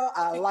 girl,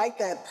 I like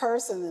that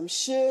purse and them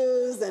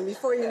shoes. And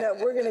before you know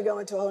it, we're going to go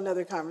into a whole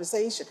nother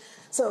conversation.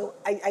 So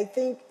I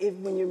think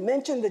when you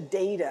mention the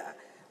data,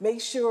 make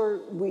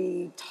sure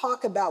we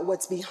talk about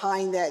what's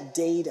behind that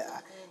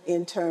data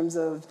in terms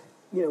of,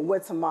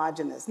 what's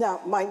homogenous.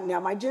 Now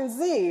my Gen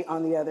Z,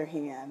 on the other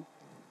hand,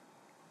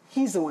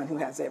 he's the one who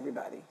has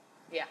everybody.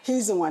 Yeah.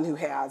 He's the one who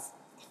has,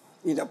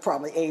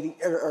 probably 80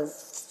 or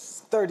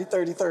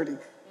 30.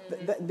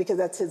 Because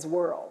that's his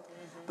world.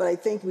 But I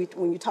think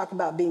when you talk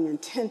about being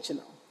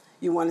intentional,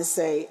 you want to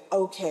say,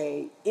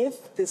 okay,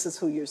 if this is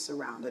who you're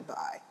surrounded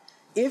by,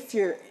 if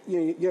you're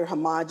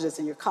homogenous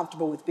and you're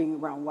comfortable with being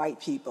around white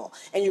people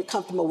and you're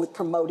comfortable with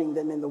promoting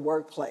them in the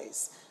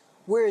workplace,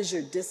 where is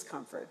your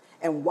discomfort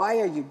and why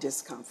are you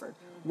discomfort?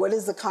 What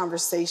is the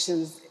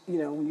conversations,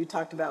 when you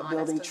talked about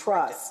building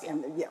trust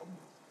and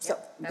So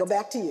go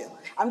back to you.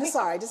 I'm just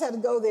sorry, I just had to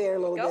go there a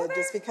little bit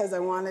just because I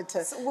wanted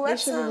to make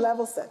sure we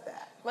level set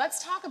that. We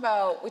talked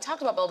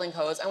about building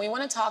codes, and we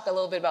want to talk a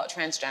little bit about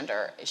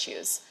transgender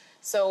issues.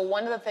 So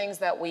one of the things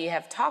that we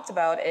have talked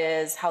about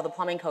is how the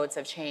plumbing codes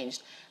have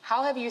changed.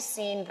 How have you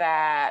seen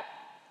that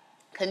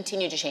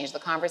continue to change, the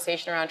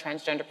conversation around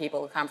transgender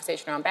people, the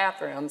conversation around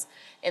bathrooms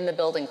in the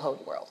building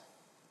code world?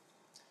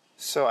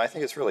 So I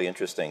think it's really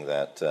interesting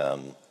that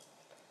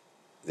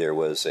there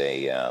was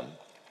a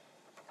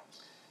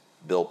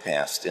bill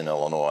passed in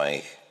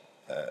Illinois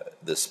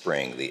this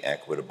spring, the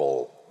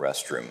Equitable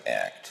Restroom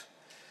Act,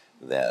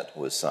 that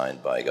was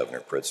signed by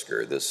Governor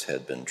Pritzker. This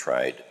had been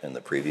tried in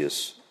the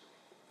previous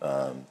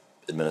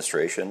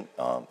administration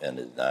and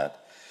did not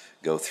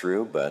go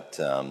through. But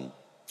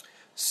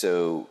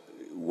so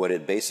what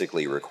it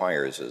basically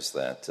requires is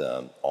that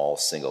all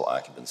single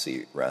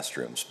occupancy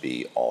restrooms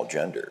be all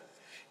gender.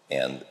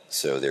 And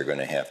so they're going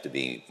to have to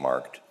be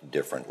marked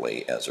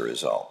differently as a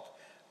result.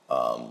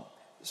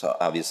 So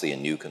obviously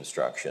in new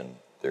construction,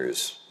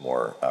 there's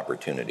more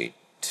opportunity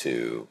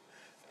to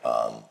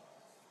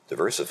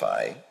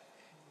diversify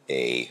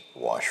a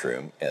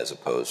washroom as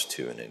opposed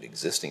to in an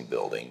existing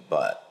building.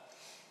 But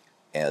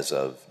as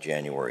of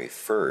January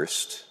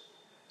 1st,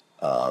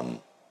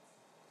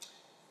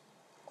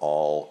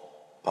 all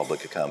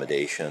public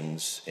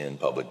accommodations in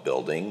public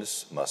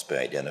buildings must be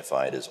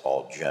identified as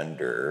all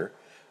gender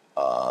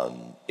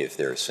if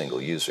they're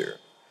single user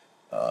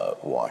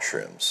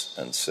washrooms.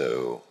 And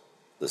so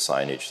the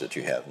signage that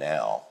you have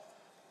now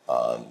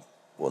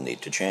will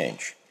need to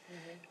change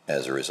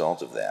as a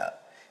result of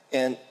that.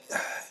 And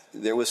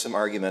there was some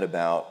argument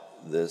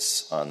about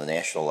this on the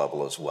national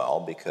level as well,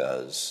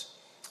 because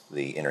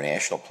the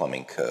International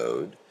Plumbing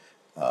Code,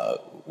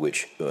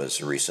 which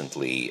was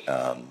recently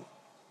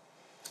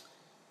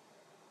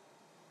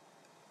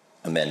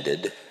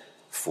amended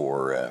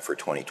for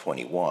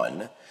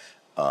 2021,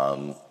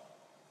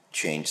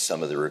 changed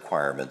some of the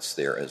requirements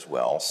there as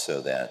well,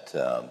 so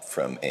that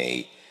from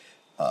a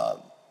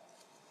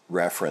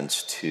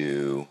reference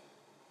to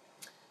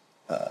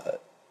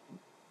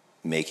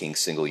making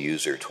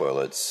single-user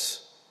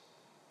toilets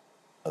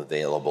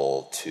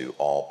available to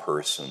all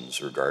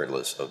persons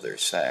regardless of their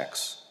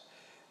sex,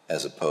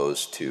 as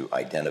opposed to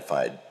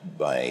identified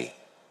by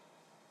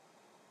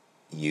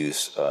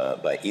use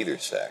by either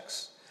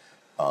sex.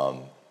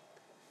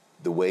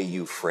 The way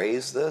you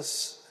phrase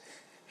this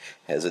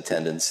has a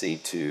tendency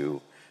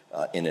to,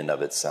 in and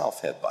of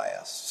itself, have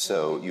bias.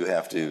 So you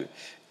have to,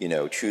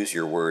 choose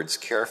your words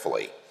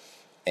carefully.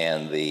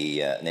 And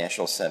the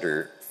National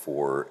Center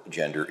for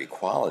Gender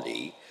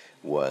Equality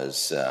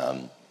was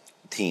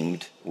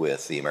teamed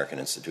with the American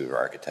Institute of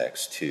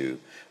Architects to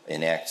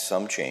enact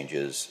some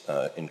changes,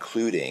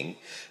 including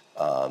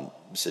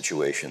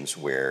situations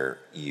where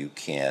you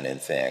can, in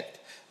fact,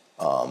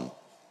 have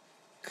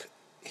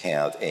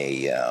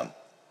a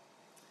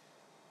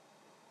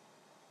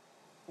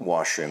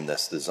washroom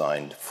that's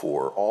designed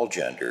for all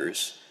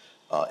genders,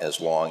 as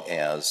long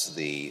as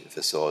the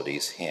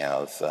facilities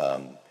have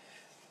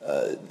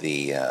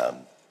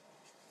the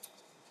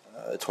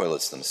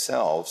toilets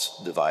themselves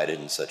divided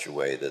in such a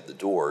way that the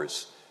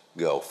doors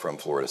go from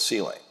floor to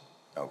ceiling,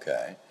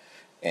 okay?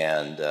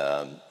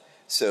 And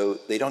so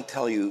they don't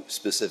tell you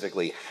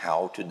specifically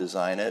how to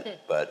design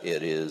it, but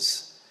it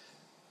is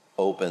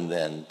open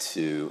then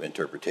to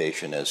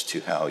interpretation as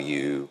to how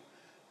you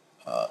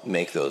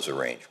make those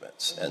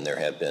arrangements. And there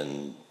have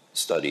been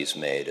studies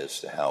made as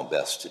to how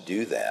best to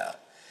do that.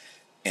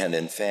 And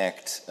in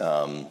fact,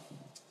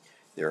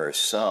 there are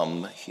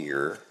some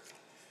here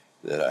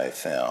that I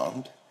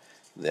found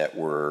that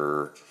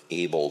were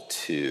able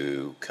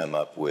to come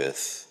up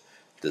with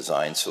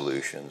design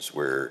solutions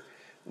where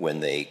when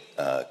they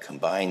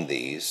combine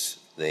these,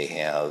 they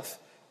have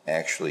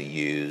actually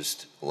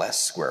used less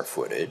square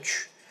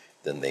footage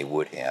than they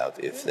would have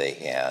if they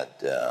had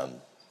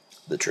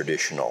the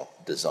traditional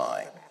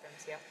design.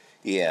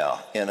 Yeah,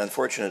 and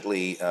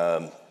unfortunately,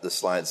 the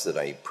slides that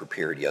I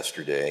prepared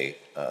yesterday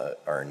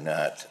are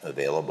not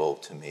available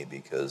to me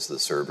because the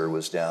server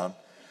was down.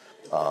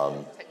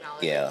 Technology.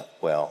 Yeah,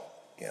 well,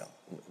 yeah.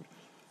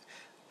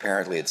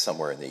 Apparently it's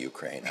somewhere in the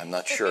Ukraine. I'm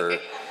not sure.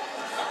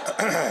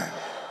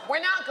 We're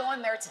not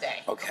going there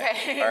today.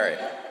 Okay. All right.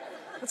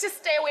 Let's just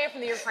stay away from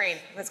the Ukraine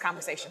in this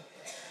conversation.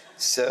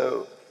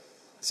 So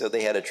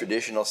they had a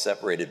traditional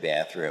separated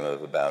bathroom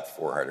of about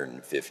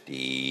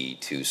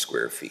 452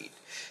 square feet.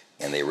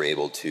 And they were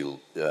able to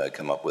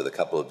come up with a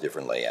couple of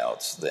different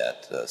layouts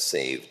that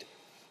saved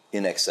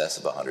in excess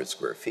of 100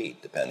 square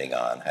feet, depending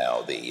on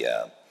how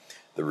the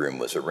room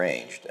was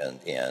arranged.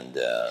 And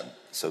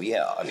so,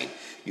 yeah, I mean,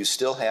 you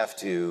still have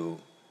to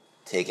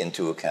take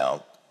into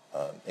account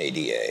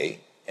ADA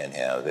and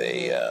have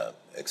a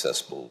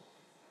accessible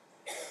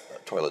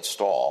toilet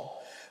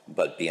stall.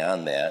 But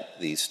beyond that,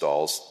 these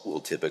stalls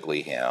will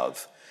typically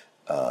have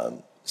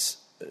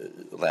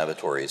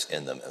lavatories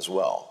in them as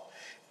well.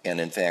 And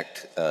in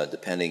fact,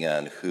 depending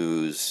on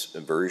whose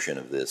version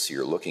of this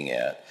you're looking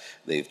at,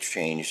 they've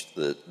changed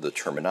the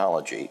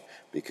terminology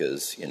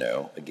because,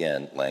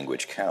 again,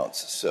 language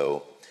counts.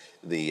 So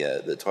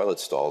the toilet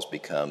stalls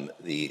become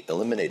the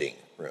eliminating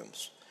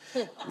rooms.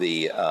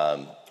 The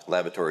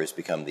lavatories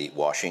become the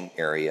washing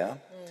area.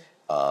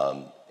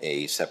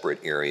 a separate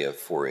area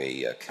for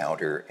a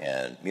counter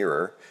and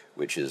mirror,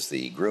 which is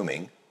the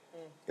grooming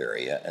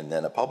area, and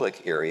then a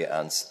public area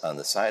on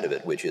the side of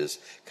it, which is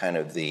kind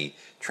of the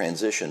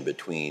transition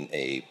between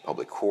a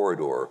public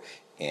corridor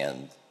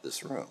and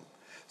this room.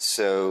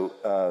 So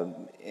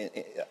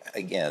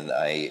again,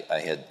 I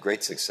had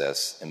great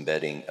success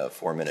embedding a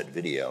 4-minute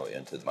video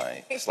into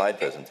my slide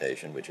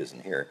presentation, which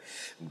isn't here.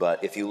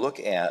 But if you look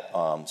at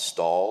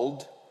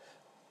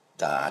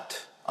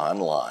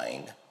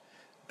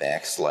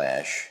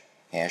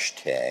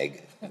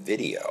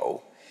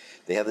stalled.online/#video,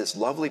 they have this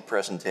lovely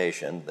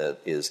presentation that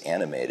is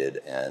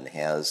animated and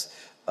has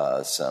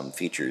some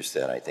features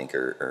that I think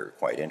are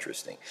quite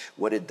interesting.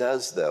 What it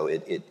does, though,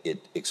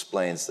 it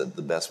explains that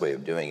the best way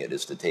of doing it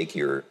is to take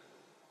your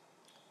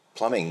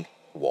plumbing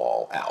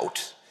wall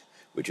out,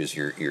 which is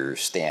your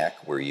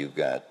stack where you've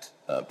got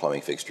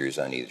plumbing fixtures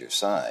on either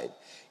side.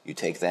 You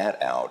take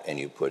that out and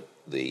you put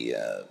the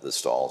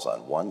stalls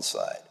on one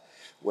side.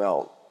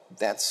 Well,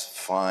 that's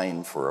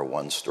fine for a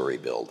one-story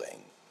building.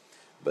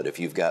 But if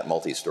you've got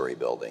multi-story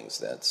buildings,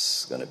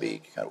 that's going to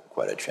be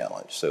quite a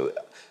challenge. So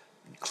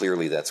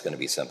clearly that's going to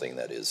be something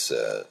that is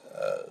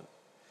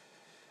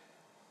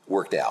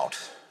worked out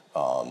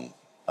on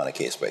a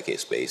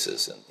case-by-case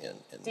basis in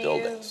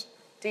buildings.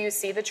 Do you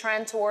see the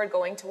trend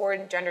going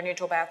toward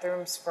gender-neutral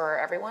bathrooms for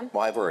everyone?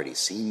 Well, I've already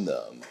seen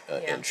them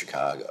in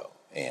Chicago.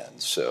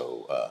 And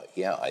so,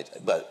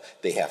 but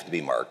they have to be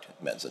marked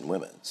men's and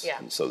women's. Yeah.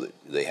 And so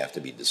they have to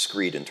be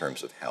discreet in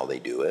terms of how they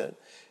do it,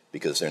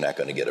 because they're not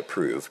going to get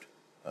approved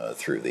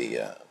through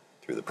the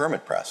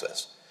permit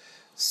process.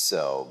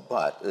 So,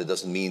 but it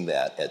doesn't mean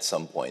that at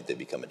some point they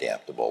become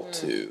adaptable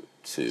to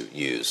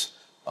use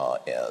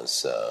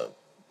as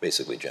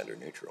basically gender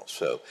neutral.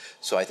 So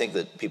I think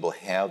that people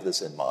have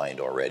this in mind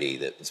already,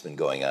 that it's been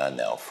going on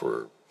now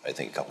for, I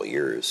think, a couple of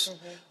years.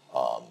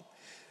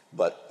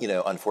 But,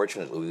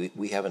 unfortunately,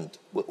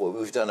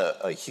 we've done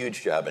a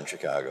huge job in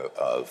Chicago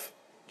of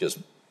just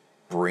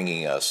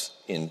bringing us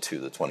into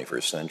the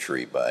 21st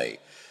century by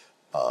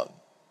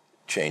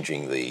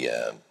changing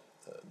the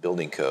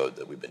building code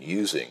that we've been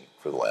using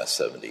for the last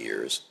 70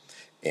 years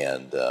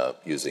and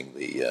using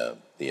the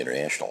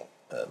international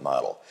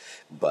model.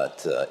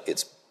 But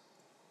it's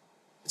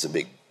a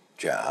big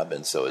job,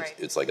 and so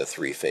it's like a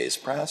 3-phase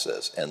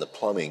process, and the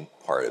plumbing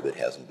part of it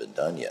hasn't been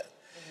done yet.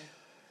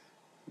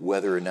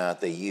 Whether or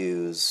not they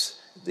use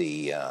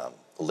the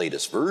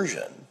latest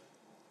version,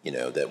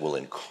 that will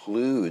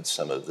include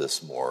some of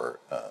this more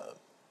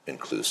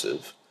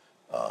inclusive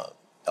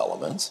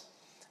elements,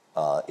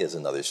 is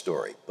another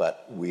story.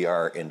 But we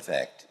are, in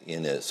fact,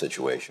 in a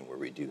situation where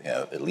we do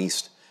have at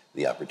least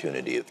the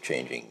opportunity of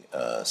changing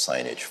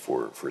signage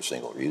for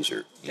single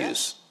user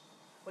use.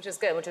 Which is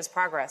good, which is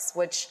progress,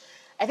 which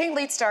I think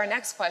leads to our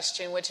next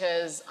question, which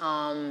is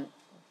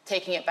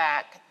taking it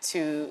back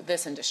to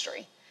this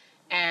industry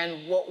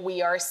and what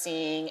we are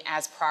seeing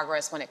as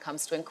progress when it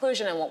comes to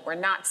inclusion and what we're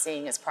not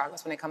seeing as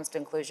progress when it comes to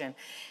inclusion.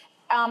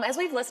 As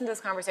we've listened to this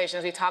conversation,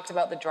 as we talked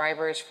about the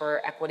drivers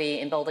for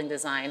equity in building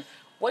design,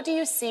 what do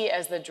you see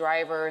as the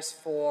drivers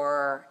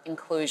for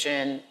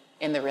inclusion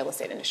in the real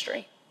estate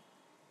industry?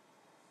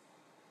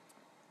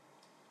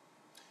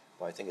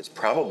 Well, I think it's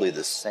probably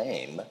the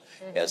same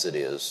as it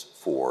is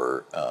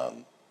for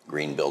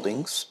green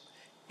buildings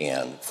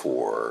and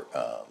for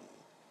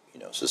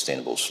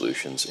sustainable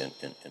solutions in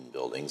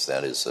buildings.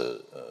 That is a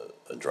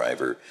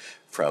driver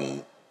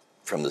from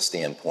the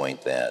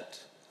standpoint that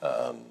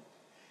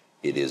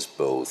it is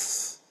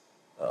both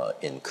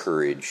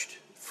encouraged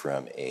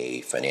from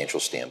a financial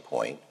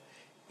standpoint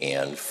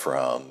and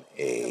from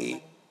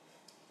a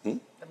the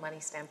money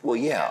standpoint. Well,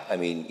 yeah. I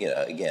mean,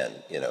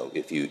 again,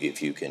 if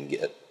you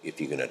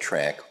can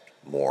attract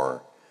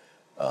more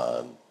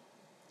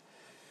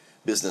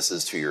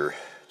businesses to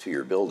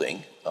your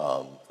building,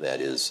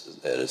 that is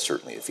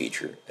certainly a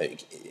feature.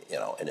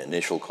 And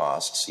initial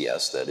costs,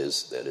 yes, that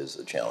is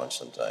a challenge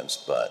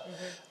sometimes. But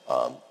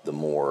the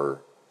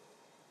more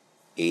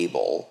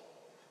able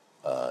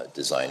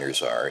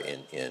designers are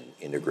in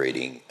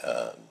integrating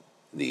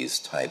these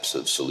types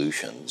of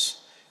solutions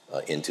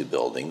into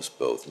buildings,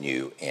 both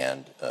new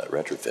and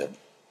retrofit,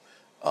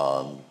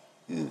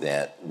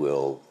 that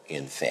will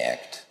in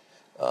fact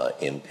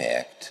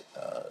impact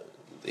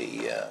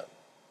the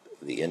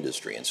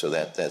industry. And so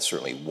that's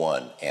certainly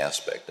one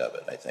aspect of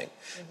it, I think,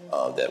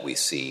 that we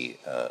see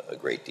a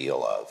great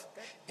deal of.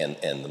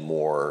 And the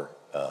more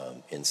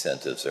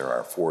incentives there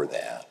are for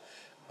that,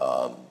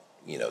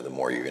 the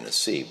more you're going to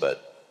see.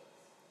 But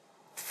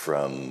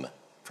from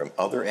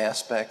other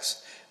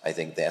aspects, I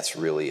think that's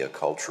really a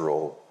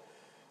cultural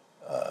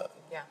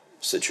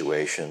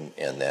situation,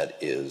 and that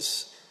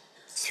is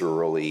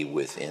thoroughly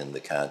within the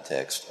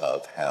context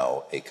of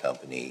how a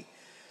company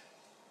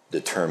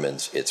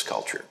determines its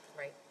culture.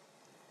 Right.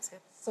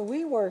 So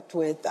we worked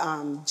with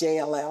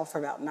JLL for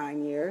about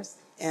 9 years,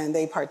 and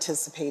they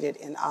participated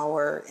in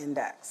our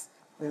index.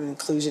 We have an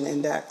inclusion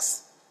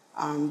index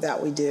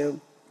that we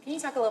do. Can Can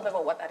you talk a little bit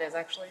about what that is,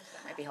 actually?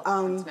 That might be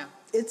helpful to know.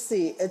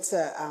 It's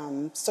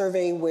a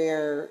survey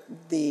where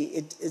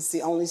it's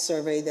the only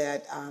survey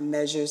that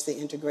measures the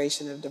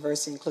integration of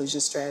diversity, inclusion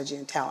strategy,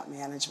 and talent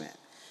management.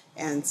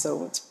 And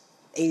so it's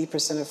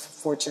 80% of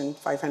Fortune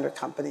 500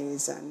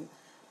 companies and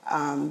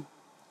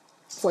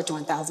Fortune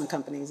 1000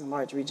 companies and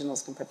large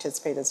regionals can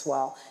participate as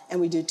well.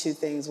 And we do two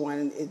things.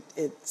 One,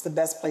 it's the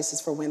best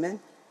places for women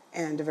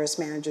and diverse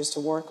managers to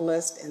work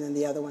list. And then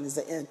the other one is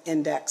the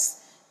index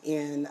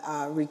in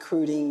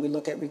recruiting. We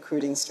look at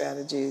recruiting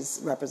strategies,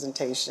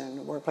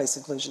 representation, workplace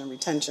inclusion and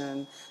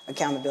retention,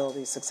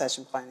 accountability,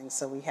 succession planning.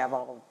 So we have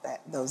all of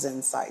those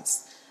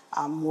insights.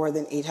 More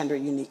than 800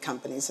 unique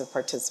companies have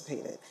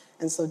participated.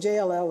 And so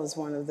JLL was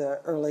one of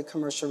the early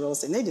commercial real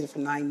estate, and they did it for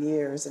 9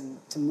 years and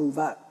to move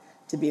up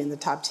to be in the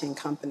top 10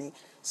 company.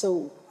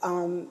 So,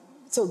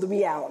 so the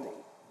reality.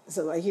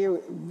 So I hear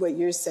what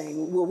you're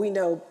saying. Well, we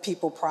know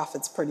people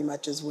profits pretty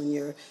much is when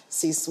your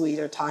C-suite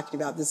are talking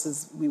about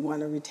we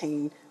want to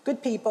retain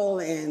good people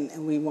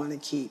and we want to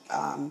keep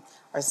our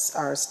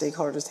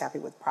stakeholders happy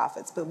with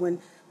profits. But when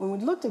we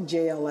looked at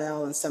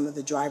JLL and some of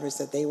the drivers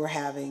that they were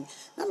having,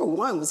 number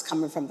one was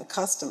coming from the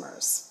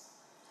customers.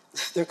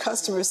 Their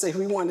customers say,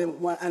 we want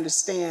to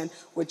understand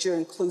what your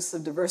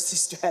inclusive diversity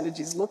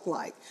strategies look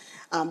like,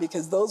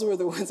 because those were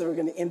the ones that were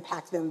going to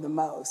impact them the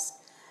most.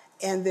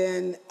 And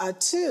then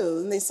two,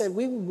 and they said,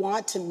 we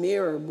want to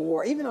mirror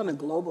more, even on a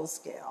global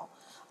scale,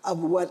 of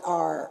what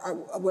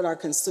our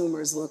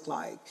consumers look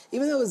like.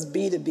 Even though it was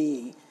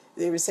B2B,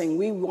 they were saying,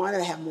 we want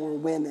to have more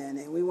women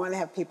and we want to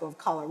have people of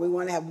color. We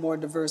want to have more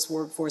diverse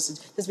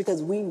workforces, just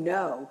because we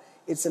know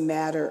it's a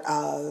matter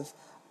of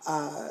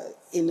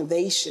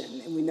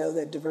innovation, and we know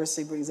that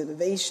diversity brings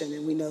innovation,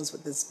 and we know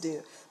what this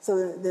do.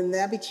 So then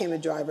that became a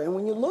driver. And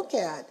when you look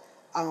at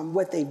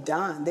what they've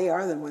done, they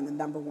are one of the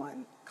number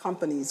one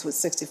companies with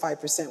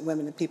 65%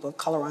 women and people of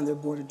color on their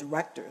board of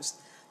directors.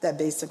 That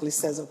basically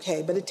says,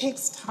 okay, but it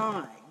takes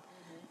time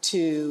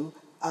to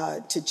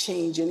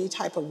change any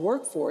type of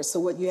workforce. So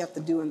what you have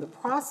to do in the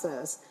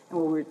process, and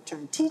what we're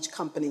trying to teach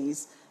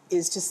companies,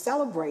 is to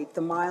celebrate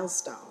the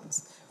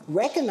milestones,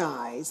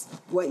 recognize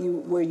where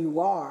you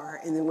are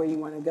and then where you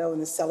want to go, and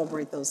to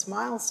celebrate those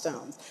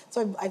milestones.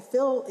 So I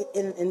feel,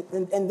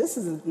 and this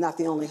is not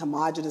the only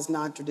homogenous,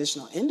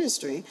 non-traditional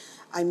industry.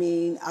 I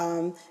mean,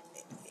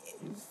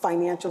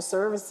 financial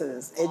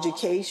services,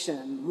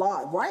 education,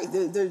 law, right?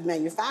 There's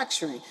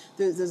manufacturing.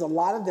 There's a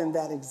lot of them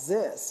that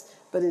exist.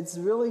 But it's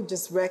really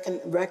just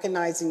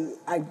recognizing,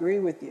 I agree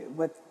with you,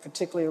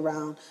 particularly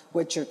around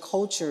what your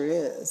culture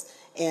is.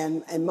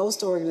 And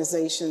most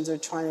organizations are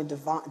trying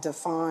to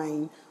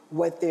define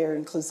what their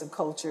inclusive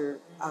culture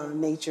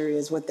nature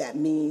is, what that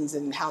means,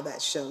 and how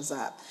that shows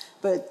up.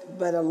 But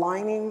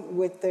aligning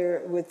with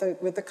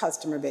the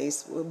customer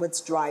base, what's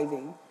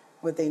driving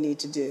what they need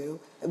to do,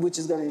 which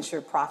is going to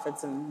ensure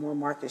profits and more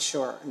market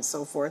share and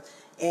so forth,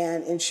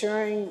 and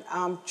ensuring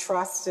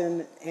trust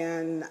and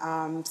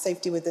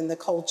safety within the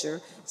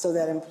culture so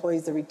that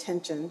employees, the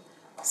retention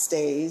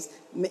stays,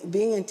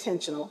 being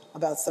intentional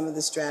about some of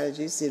the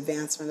strategies, the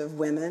advancement of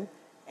women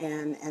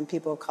and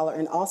people of color,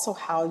 and also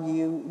how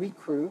you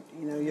recruit,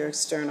 your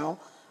external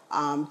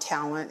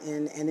talent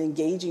and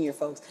engaging your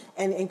folks,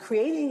 and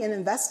creating and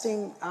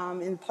investing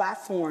in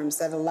platforms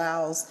that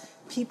allows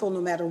people, no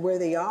matter where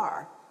they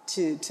are,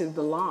 to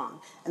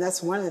belong. And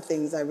that's one of the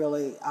things I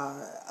really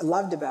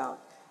loved about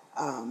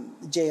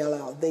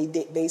JLL. They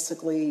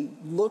basically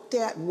looked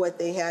at what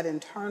they had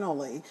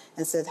internally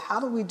and said, how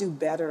do we do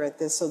better at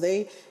this? So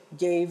they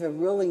gave a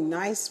really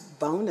nice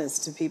bonus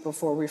to people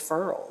for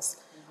referrals.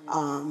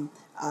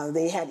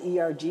 They had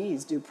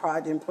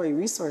ERGs, employee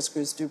resource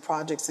groups, do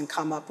projects and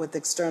come up with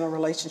external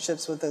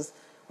relationships with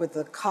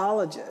the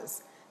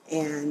colleges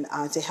and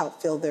to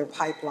help fill their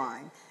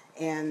pipeline.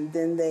 And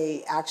then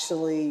they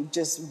actually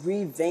just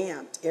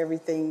revamped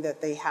everything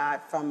that they had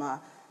from a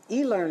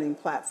e-learning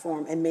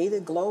platform and made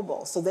it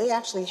global. So they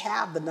actually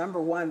have the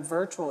 #1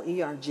 virtual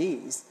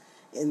ERGs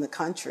in the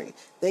country.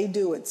 They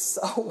do it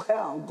so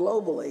well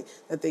globally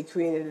that they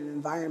created an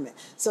environment.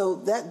 So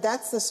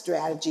that's the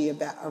strategy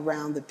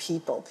around the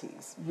people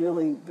piece,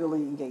 really, really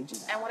engaging.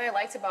 And what I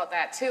liked about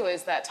that too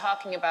is that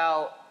talking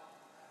about,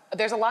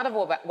 there's a lot of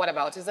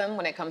whataboutism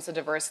when it comes to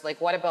diversity. Like,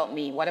 what about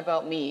me? What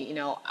about me?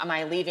 Am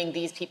I leaving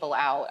these people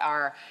out?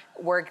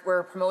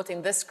 We're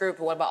promoting this group,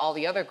 but what about all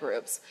the other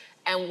groups?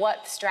 And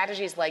what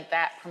strategies like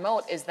that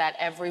promote is that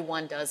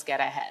everyone does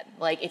get ahead.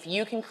 Like, if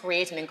you can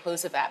create an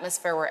inclusive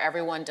atmosphere where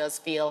everyone does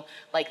feel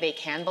like they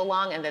can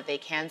belong and that they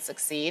can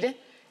succeed,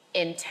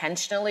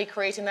 intentionally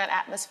creating that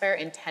atmosphere,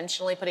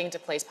 intentionally putting into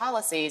place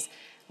policies,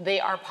 they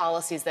are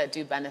policies that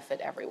do benefit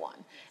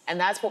everyone. And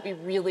that's what we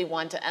really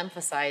want to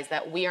emphasize,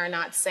 that we are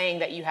not saying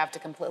that you have to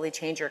completely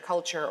change your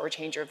culture or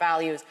change your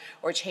values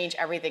or change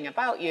everything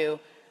about you,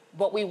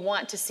 but we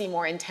want to see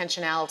more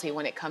intentionality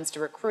when it comes to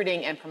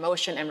recruiting and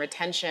promotion and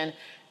retention,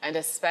 and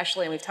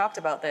especially, and we've talked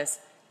about this,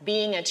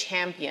 being a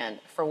champion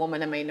for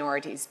women and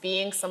minorities,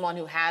 being someone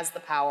who has the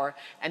power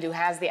and who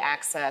has the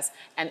access,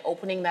 and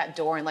opening that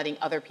door and letting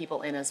other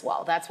people in as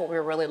well. That's what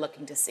we're really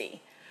looking to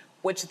see.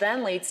 which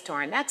then leads to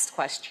our next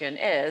question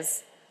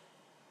is,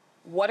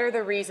 what are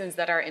the reasons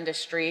that our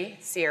industry,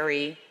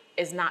 CRE,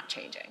 is not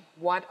changing?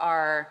 What's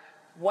the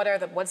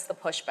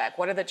pushback?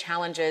 What are the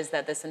challenges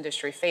that this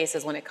industry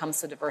faces when it comes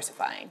to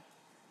diversifying?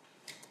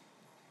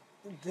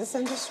 This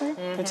industry,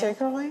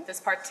 particularly? This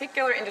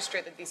particular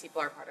industry that these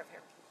people are part of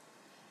here.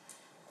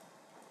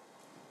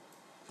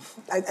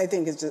 I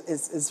think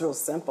it's real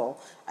simple.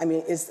 I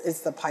mean, it's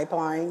the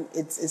pipeline.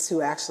 It's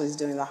who actually is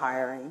doing the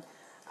hiring.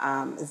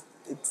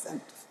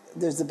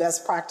 There's the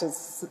best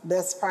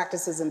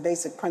practices and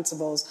basic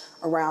principles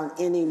around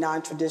any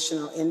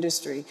non-traditional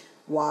industry.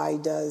 Why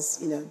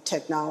does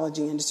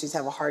technology industries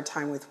have a hard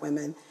time with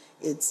women?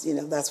 It's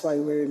that's why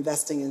we're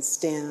investing in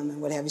STEM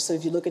and what have you. So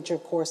if you look at your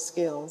core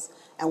skills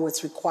and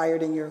what's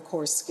required in your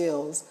core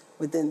skills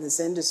within this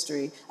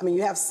industry, I mean,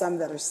 you have some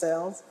that are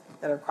sales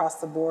that are across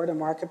the board in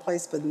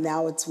marketplace, but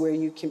now it's where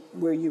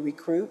you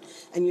recruit,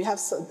 and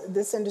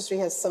this industry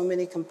has so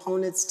many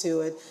components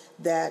to it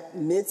that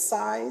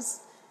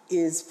mid-size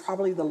is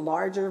probably the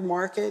larger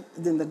market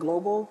than the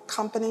global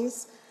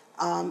companies.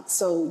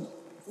 So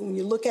when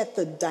you look at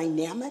the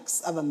dynamics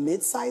of a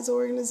mid-size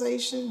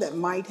organization that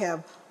might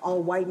have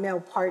all white male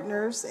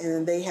partners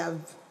and they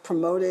have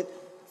promoted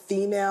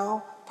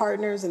female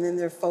partners, and then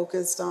they're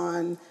focused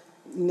on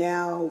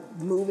now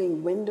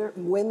moving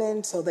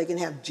women so they can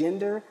have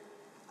gender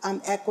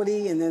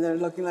equity, and then they're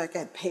looking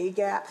at pay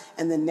gap,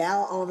 and then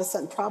now all of a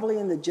sudden, probably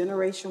in the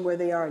generation where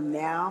they are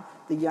now,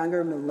 the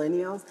younger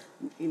millennials,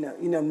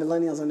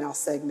 millennials are now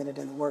segmented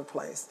in the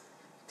workplace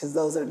because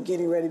those that are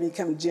getting ready to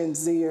become Gen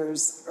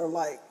Zers are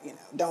like,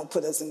 don't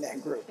put us in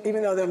that group,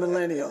 even though they're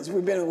millennials.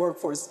 We've been in the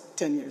workforce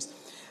 10 years.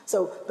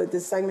 So, but the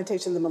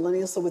segmentation of the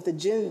millennials, so with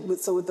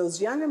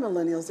those younger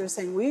millennials, they're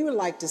saying we would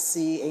like to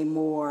see a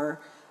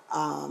more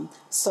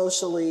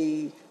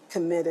socially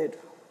committed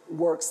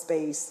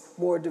workspace,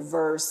 more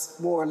diverse,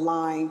 more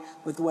aligned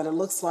with what it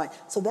looks like.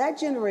 So that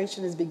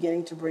generation is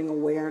beginning to bring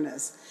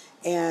awareness.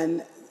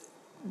 And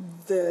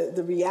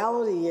the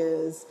reality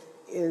is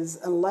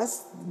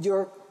unless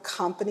your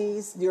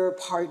companies, your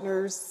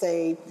partners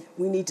say,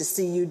 we need to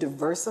see you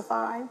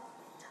diversify,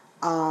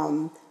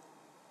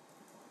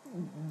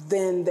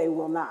 then they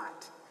will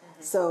not.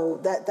 So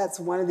that's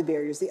one of the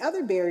barriers. The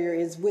other barrier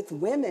is with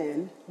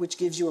women, which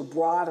gives you a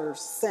broader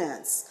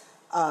sense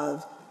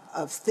of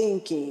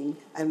thinking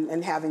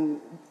and having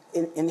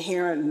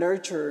inherent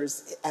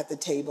nurturers at the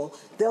table,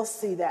 they'll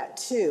see that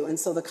too. And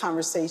so the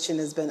conversation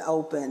has been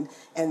open,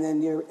 and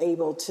then you're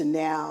able to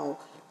now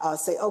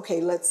say,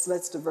 okay,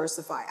 let's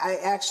diversify. I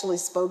actually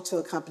spoke to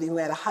a company who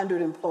had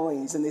 100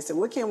 employees, and they said,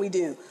 what can we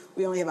do?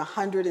 We only have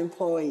 100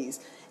 employees,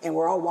 and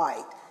we're all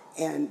white,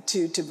 and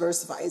to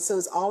diversify. So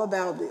it's all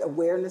about the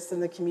awareness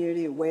in the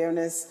community,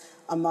 awareness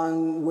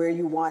among where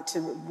you want to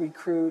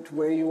recruit,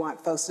 where you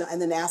want folks to know,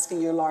 and then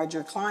asking your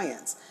larger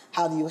clients,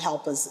 how do you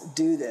help us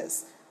do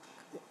this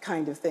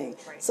kind of thing?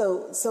 Right.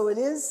 So it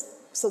is.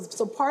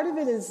 So part of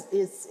it is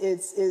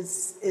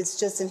it's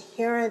just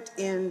inherent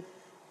in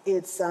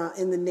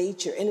in the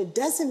nature, and it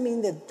doesn't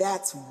mean that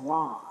that's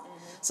wrong.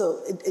 So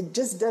it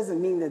just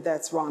doesn't mean that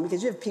that's wrong,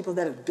 because you have people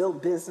that have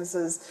built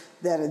businesses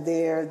that are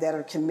there, that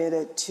are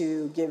committed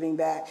to giving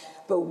back.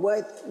 But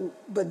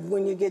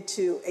when you get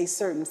to a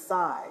certain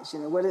size,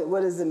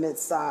 what is the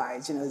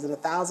mid-size? Is it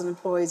 1,000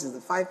 employees? Is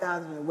it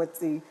 5,000? What's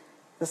the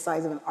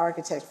size of an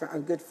architect for a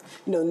good?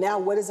 Now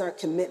what is our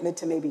commitment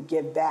to maybe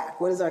give back?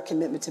 What is our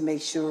commitment to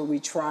make sure we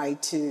try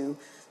to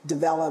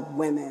develop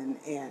women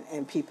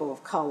and people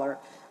of color?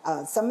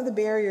 Some of the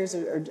barriers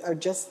are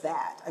just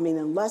that. I mean,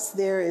 unless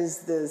there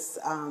is this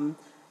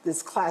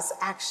class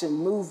action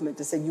movement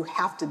to say you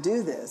have to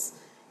do this,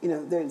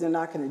 they're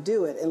not going to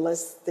do it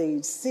unless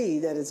they see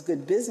that it's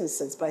good business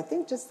sense. But I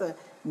think just the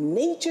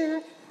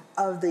nature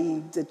of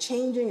the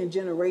changing in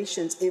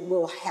generations, it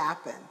will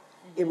happen.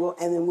 It will,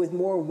 and then with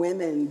more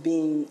women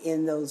being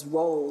in those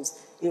roles,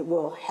 it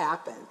will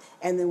happen.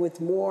 And then with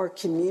more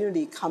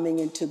community coming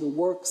into the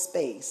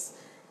workspace,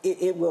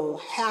 it will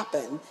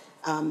happen.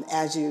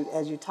 As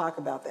you talk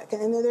about that.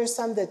 And then there's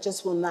some that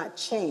just will not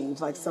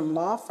change, like some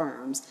law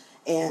firms,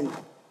 and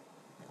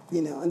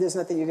there's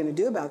nothing you're going to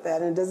do about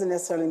that. And it doesn't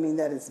necessarily mean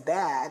that it's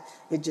bad.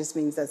 It just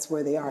means that's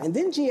where they are. And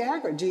then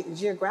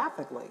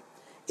geographically,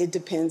 it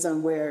depends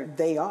on where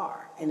they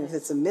are. And if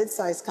it's a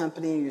mid-sized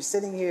company and you're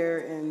sitting here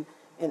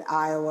in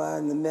Iowa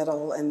in the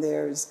middle and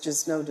there's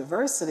just no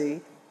diversity,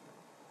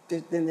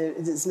 then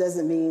it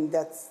doesn't mean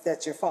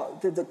that's your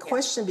fault. The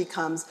question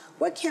becomes,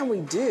 what can we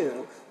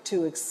do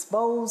to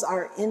expose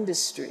our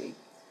industry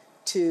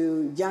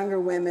to younger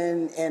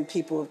women and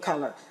people of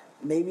color?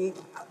 Maybe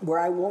where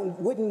I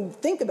wouldn't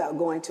think about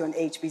going to an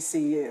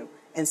HBCU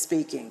and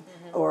speaking,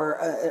 or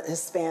a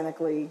Hispanic,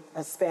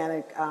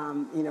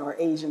 or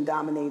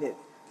Asian-dominated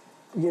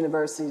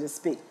university to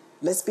speak.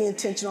 Let's be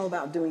intentional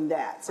about doing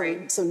that.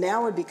 So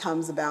now it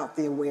becomes about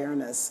the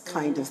awareness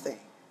kind of thing.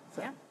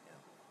 So. Yeah.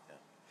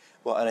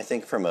 Well, and I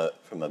think from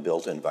a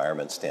built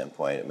environment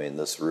standpoint, I mean,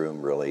 this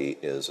room really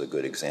is a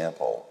good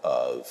example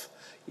of,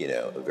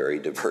 a very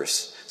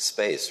diverse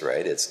space,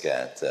 right? It's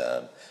got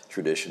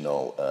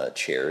traditional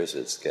chairs.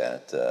 It's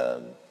got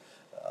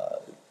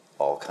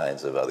all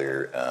kinds of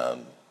other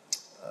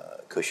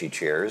cushy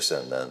chairs,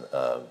 and then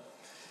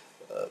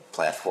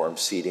platform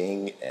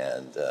seating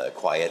and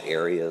quiet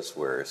areas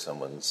where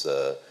someone's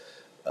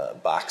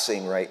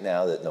boxing right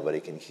now that nobody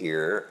can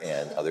hear,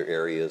 and other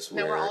areas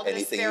where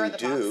anything you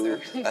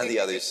do on the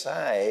other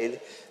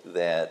side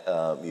that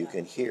you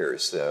can hear,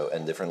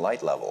 and different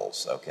light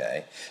levels,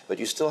 okay? But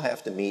you still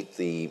have to meet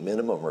the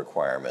minimum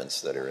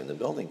requirements that are in the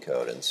building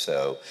code, and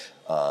so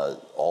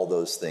all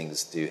those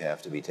things do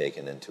have to be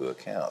taken into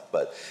account.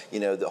 But,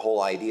 the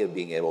whole idea of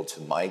being able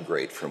to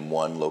migrate from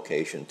one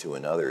location to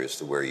another as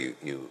to where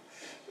you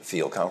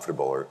feel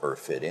comfortable or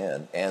fit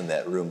in, and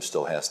that room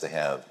still has to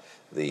have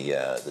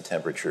the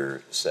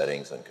temperature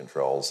settings and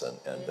controls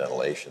and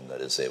ventilation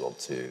that is able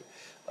to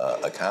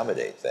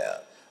accommodate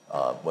that.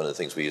 One of the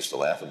things we used to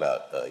laugh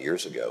about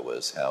years ago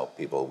was how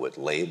people would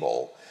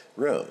label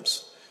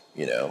rooms.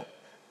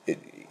 It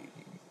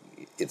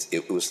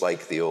was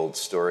like the old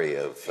story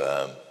of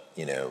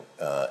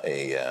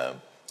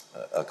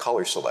a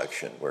color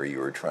selection where you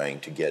were trying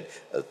to get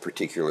a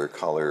particular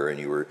color and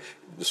you were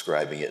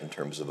describing it in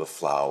terms of a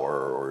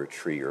flower or a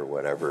tree or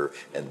whatever,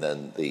 and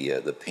then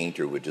the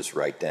painter would just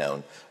write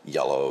down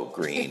yellow,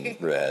 green,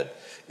 red,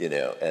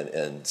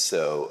 and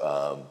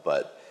so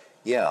but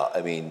yeah,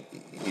 I mean,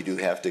 you do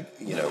have to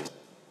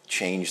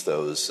change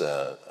those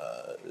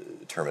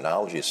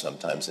terminologies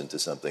sometimes into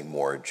something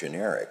more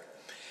generic.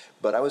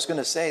 But I was going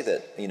to say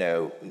that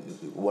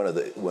one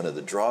of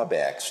the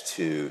drawbacks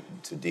to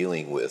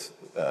dealing with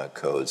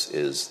codes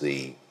is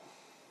the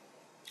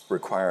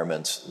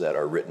requirements that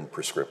are written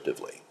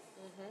prescriptively,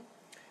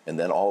 and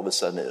then all of a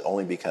sudden it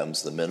only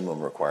becomes the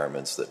minimum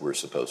requirements that we're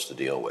supposed to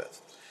deal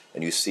with.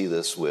 And you see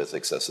this with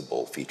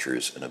accessible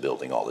features in a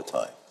building all the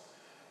time.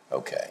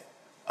 Okay,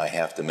 I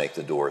have to make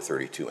the door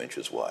 32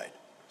 inches wide.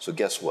 So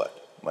guess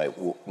what?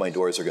 My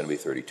doors are going to be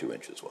 32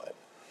 inches wide.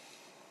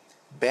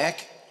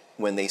 Back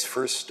when they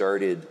first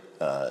started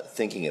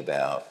thinking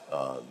about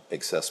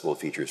accessible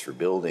features for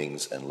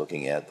buildings and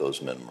looking at those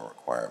minimum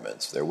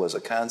requirements, there was a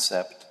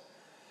concept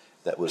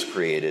that was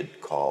created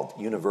called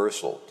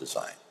universal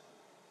design.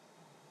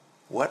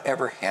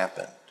 Whatever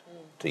happened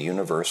to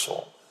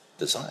universal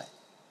design,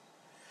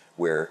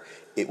 where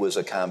it was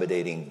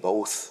accommodating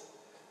both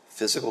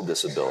physical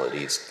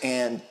disabilities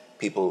and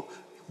people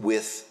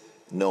with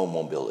no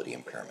mobility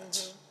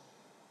impairments?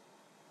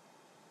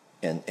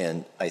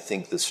 And I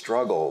think the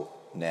struggle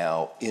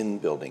now in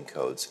building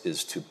codes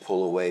is to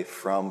pull away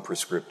from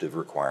prescriptive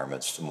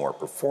requirements to more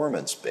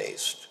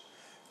performance-based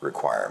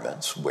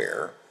requirements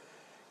where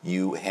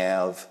you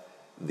have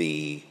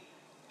the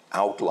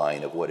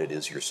outline of what it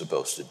is you're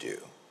supposed to do,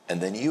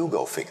 and then you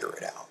go figure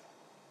it out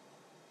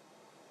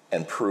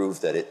and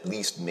prove that it at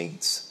least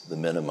meets the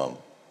minimum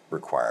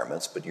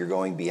requirements, but you're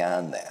going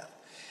beyond that.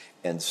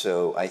 And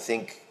so I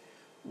think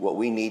what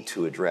we need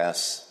to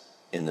address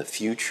in the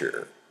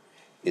future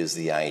is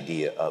the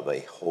idea of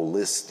a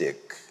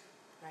holistic,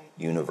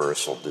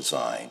 universal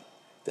design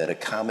that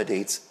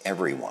accommodates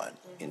everyone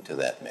into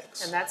that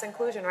mix. And that's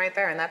inclusion right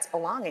there, and that's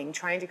belonging,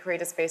 trying to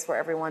create a space where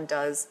everyone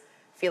does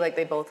feel like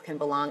they both can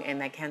belong and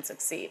they can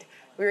succeed.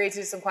 We're ready to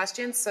do some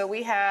questions. So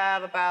we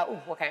have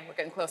about, we're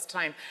getting close to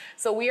time.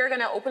 So we are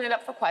gonna open it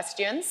up for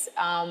questions.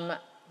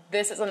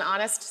 This is an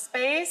honest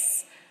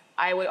space.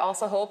 I would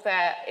also hope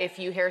that if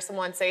you hear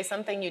someone say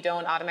something, you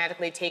don't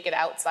automatically take it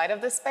outside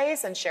of the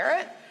space and share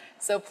it.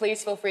 So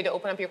please feel free to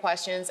open up your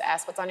questions,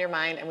 ask what's on your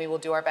mind, and we will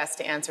do our best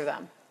to answer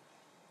them.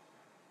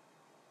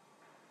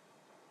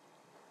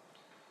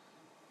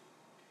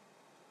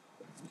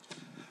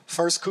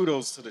 First,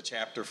 kudos to the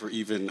chapter for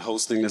even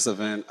hosting this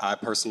event. I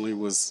personally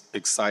was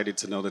excited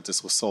to know that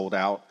this was sold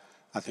out.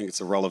 I think it's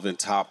a relevant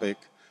topic.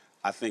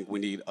 I think we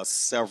need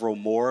several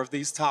more of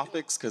these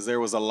topics because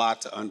there was a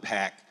lot to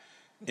unpack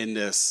in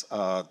this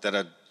that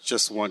I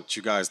just want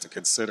you guys to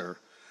consider.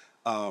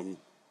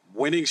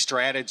 Winning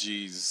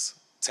strategies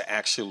to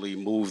actually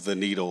move the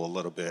needle a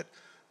little bit.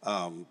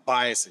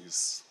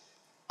 Biases.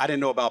 I didn't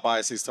know about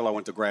biases till I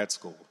went to grad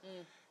school.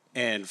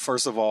 And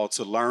first of all,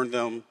 to learn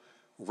them,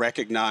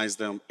 recognize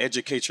them,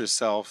 educate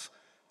yourself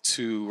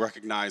to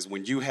recognize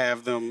when you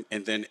have them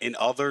and then in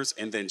others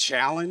and then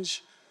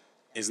challenge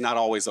is not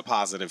always a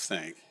positive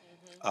thing.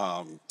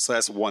 So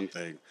that's one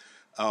thing.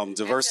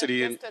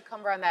 Diversity and just to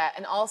come around that,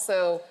 and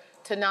also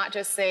to not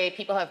just say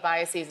people have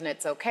biases and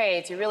it's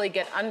okay, to really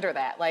get under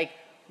that. Like,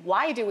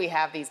 why do we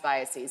have these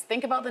biases?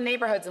 Think about the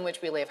neighborhoods in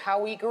which we live,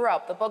 how we grew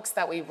up, the books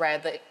that we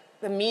read,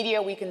 the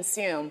media we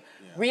consume,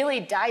 really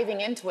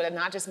diving into it and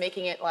not just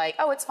making it like,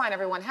 oh, it's fine,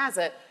 everyone has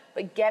it,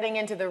 but getting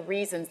into the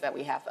reasons that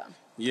we have them.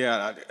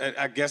 Yeah,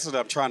 I guess that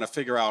I'm trying to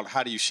figure out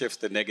how do you shift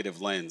the negative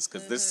lens,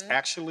 because this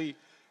actually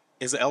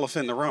is an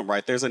elephant in the room,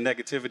 right? There's a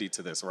negativity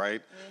to this,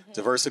 right?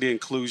 Diversity,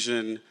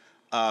 inclusion,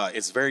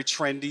 it's very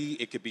trendy.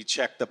 It could be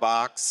check the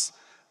box.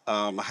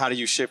 How do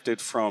you shift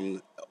it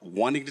from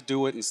wanting to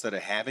do it instead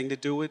of having to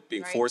do it,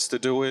 being forced to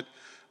do it?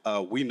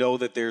 We know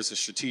that there's a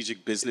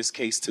strategic business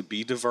case to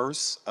be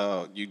diverse.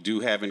 You do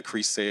have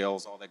increased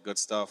sales, all that good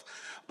stuff.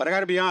 But I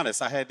got to be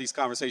honest, I had these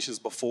conversations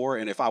before,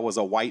 and if I was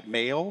a white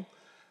male,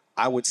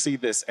 I would see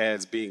this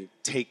as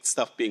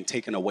stuff being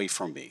taken away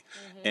from me.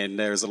 And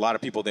there's a lot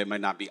of people that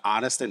might not be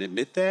honest and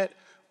admit that,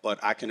 but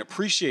I can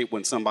appreciate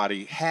when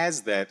somebody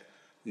has that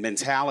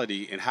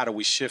mentality, and how do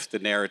we shift the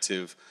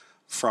narrative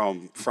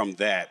from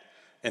that.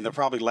 And the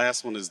probably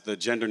last one is the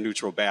gender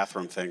neutral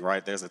bathroom thing,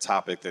 right? There's a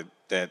topic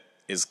that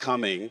is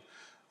coming.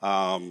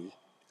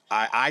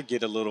 I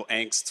get a little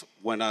angst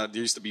when there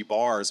used to be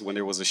bars when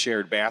there was a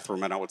shared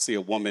bathroom and I would see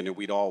a woman and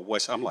we'd all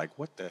wash. I'm like,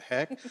 what the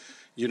heck?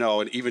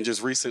 And even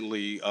just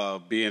recently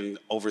being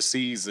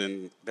overseas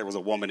and there was a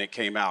woman that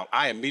came out,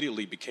 I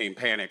immediately became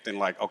panicked and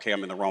like, okay,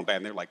 I'm in the wrong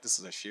bathroom. They're like, this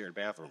is a shared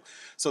bathroom.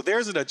 So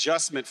there's an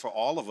adjustment for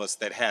all of us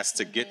that has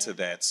to get to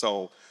that.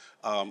 So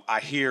I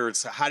hear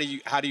it's how do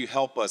you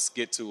help us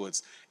get to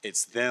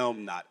it's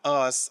them, not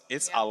us.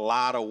 It's a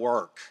lot of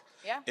work.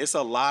 Yeah. It's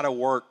a lot of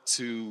work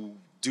to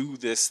do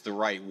this the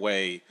right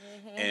way.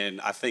 And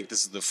I think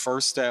this is the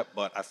first step,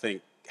 but I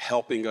think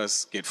helping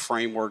us get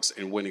frameworks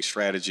and winning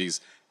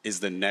strategies is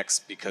the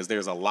next, because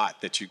there's a lot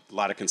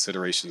of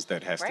considerations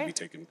that has to be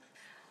taken.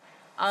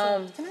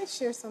 So can I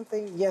share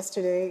something?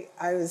 Yesterday,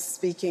 I was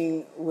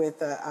speaking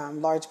with a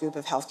large group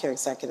of healthcare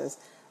executives,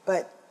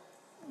 but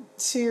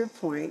to your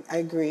point, I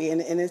agree,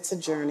 and it's a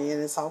journey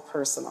and it's all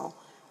personal,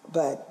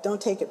 but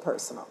don't take it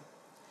personal.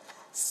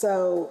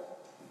 So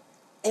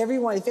if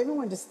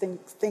everyone just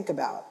think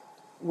about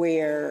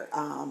where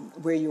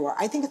you are,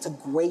 I think it's a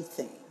great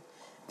thing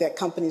that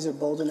companies are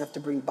bold enough to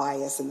bring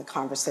bias in the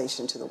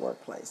conversation to the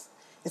workplace.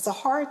 It's a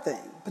hard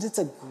thing, but it's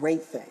a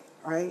great thing,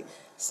 right?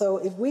 So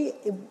if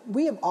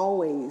we have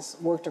always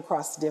worked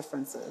across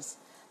differences,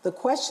 the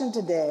question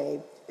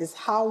today is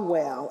how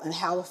well and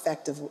how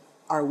effective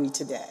are we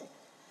today?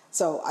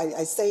 So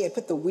I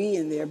put the we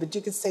in there, but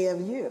you could say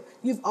of you.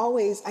 You've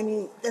always, at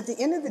the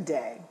end of the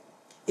day,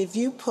 if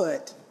you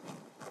put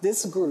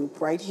this group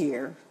right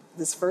here,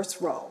 this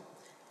first row,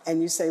 and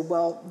you say,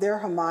 well, they're a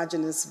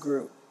homogenous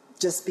group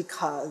just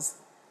because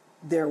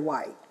they're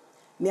white.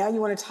 Now you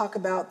want to talk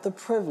about the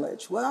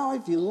privilege. Well,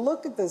 if you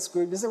look at this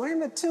group, you say, wait a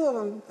minute,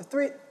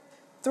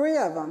 three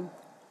of them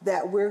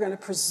that we're going to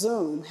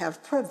presume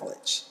have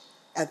privilege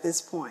at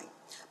this point.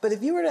 But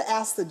if you were to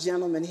ask the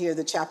gentleman here,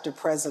 the chapter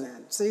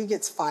president, so he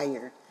gets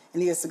fired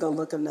and he has to go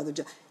look at another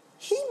job,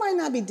 he might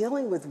not be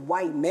dealing with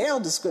white male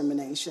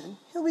discrimination.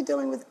 He'll be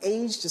dealing with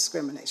age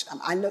discrimination.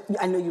 I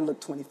know you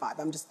look 25.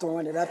 I'm just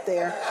throwing it up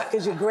there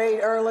because you're grade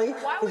early.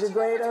 Why would you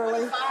grade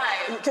early?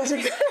 Because you're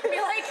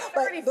like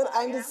 35. But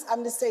I'm just saying.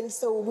 I'm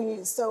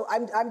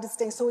just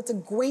saying. So it's a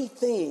great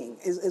thing,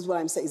 is what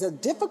I'm saying. It's a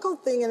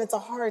difficult thing and it's a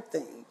hard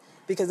thing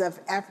because as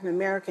African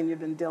American, you've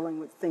been dealing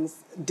with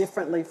things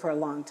differently for a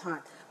long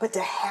time. But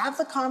to have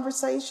the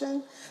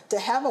conversation, to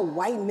have a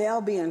white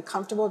male be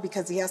uncomfortable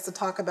because he has to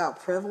talk about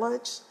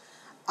privilege.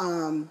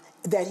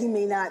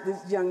 That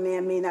this young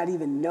man may not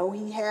even know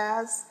he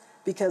has,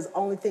 because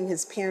only thing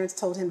his parents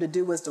told him to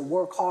do was to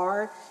work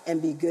hard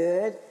and be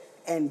good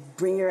and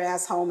bring your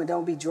ass home and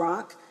don't be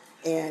drunk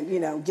and,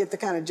 get the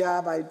kind of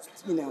job I,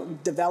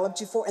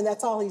 developed you for. And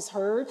that's all he's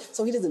heard.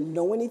 So he doesn't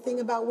know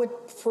anything about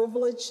what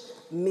privilege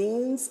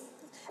means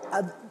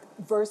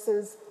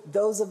versus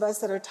those of us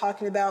that are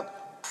talking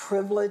about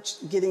privilege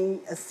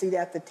getting a seat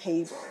at the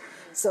table.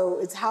 So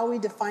it's how we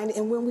define it.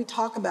 And when we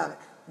talk about it,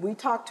 we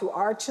talk to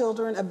our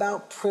children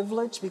about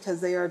privilege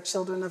because they are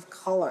children of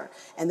color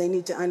and they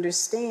need to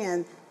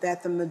understand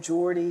that the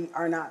majority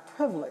are not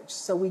privileged.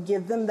 So we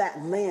give them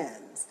that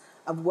lens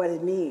of what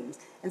it means.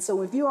 And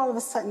so if you all of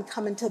a sudden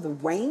come into the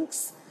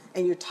ranks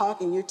and you're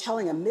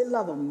telling a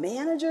mid-level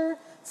manager,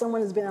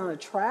 someone who's been on a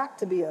track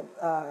to be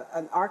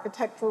an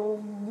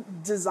architectural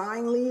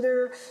design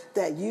leader,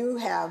 that you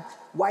have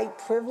white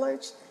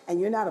privilege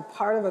and you're not a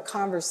part of a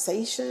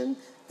conversation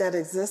that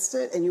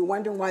existed, and you're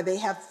wondering why they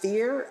have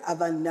fear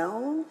of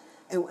unknown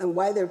and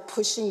why they're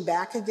pushing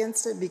back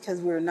against it, because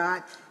we're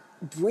not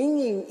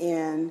bringing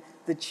in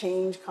the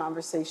change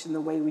conversation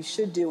the way we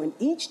should do, and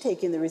each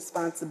taking the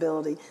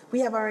responsibility. We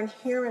have our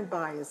inherent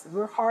biases.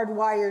 We're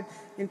hardwired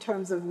in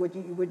terms of what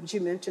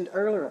you mentioned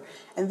earlier.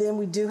 And then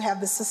we do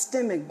have the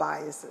systemic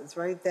biases,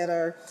 right, that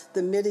are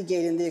the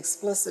mitigating, the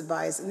explicit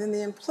bias, and then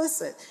the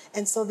implicit.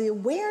 And so the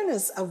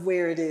awareness of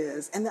where it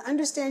is and the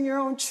understand your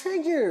own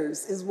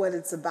triggers is what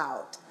it's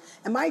about.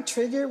 Am I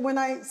triggered when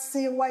I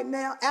see a white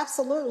male?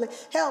 Absolutely.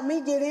 Help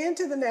me get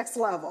into the next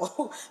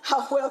level.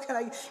 How well can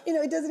I?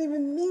 It doesn't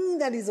even mean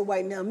that he's a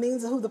white male. It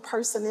means who the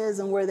person is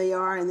and where they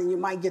are, and then you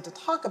might get to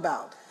talk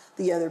about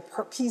the other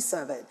piece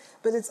of it.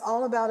 But it's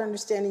all about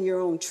understanding your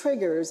own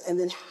triggers and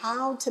then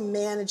how to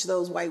manage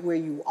those right where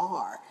you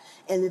are.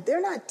 And if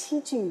they're not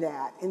teaching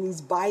that in these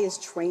bias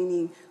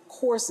training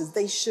courses,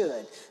 they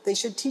should. They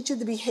should teach you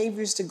the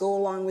behaviors to go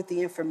along with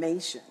the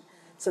information,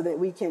 so that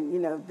we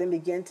can, then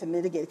begin to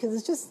mitigate.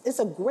 Because it's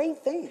a great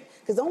thing.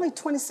 Because only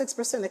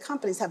 26% of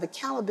companies have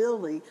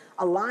accountability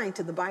aligned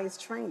to the bias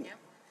training.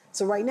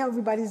 So right now,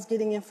 everybody's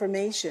getting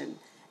information,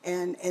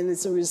 and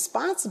it's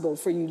responsible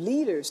for you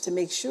leaders to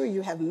make sure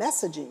you have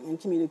messaging and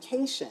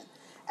communication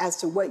as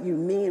to what you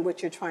mean,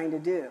 what you're trying to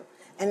do.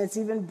 And it's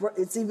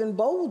even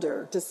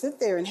bolder to sit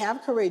there and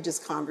have courageous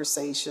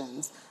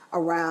conversations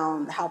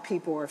around how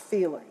people are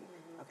feeling.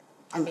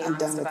 Okay, I'm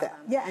done with that.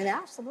 Yeah, and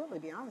absolutely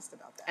be honest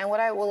about that. And what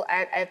I will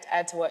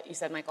add to what you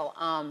said, Michael,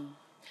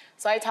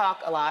 so I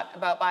talk a lot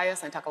about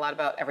bias, and I talk a lot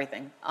about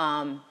everything.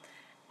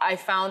 I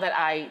found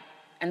that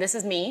and this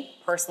is me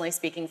personally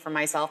speaking for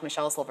myself,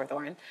 Michelle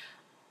Silverthorne,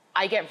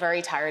 I get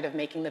very tired of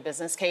making the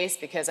business case,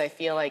 because I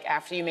feel like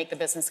after you make the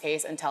business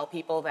case and tell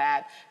people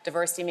that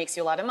diversity makes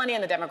you a lot of money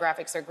and the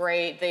demographics are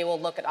great, they will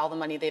look at all the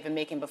money they've been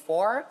making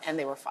before, and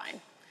they were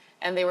fine.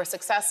 And they were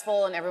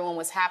successful, and everyone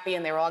was happy,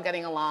 and they were all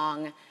getting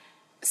along.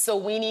 So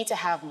we need to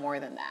have more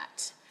than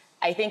that.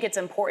 I think it's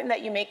important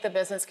that you make the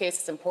business case.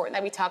 It's important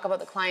that we talk about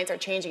the clients are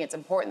changing. It's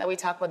important that we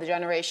talk about the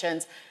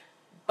generations.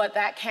 But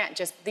that can't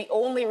the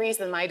only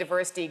reason my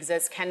diversity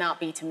exists cannot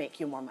be to make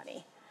you more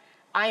money.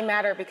 I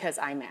matter because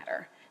I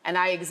matter. And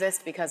I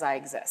exist because I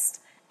exist.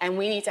 And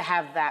we need to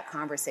have that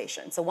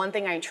conversation. So one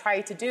thing I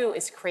try to do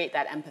is create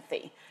that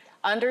empathy.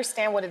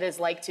 Understand what it is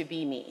like to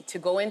be me, to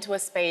go into a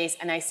space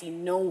and I see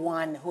no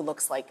one who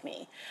looks like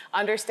me.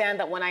 Understand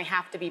that when I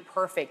have to be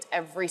perfect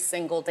every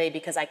single day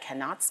because I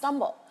cannot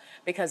stumble,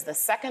 because the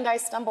second I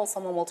stumble,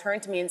 someone will turn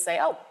to me and say,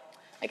 oh,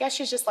 I guess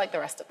she's just like the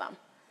rest of them.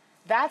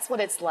 That's what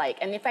it's like.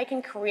 And if I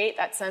can create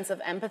that sense of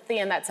empathy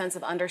and that sense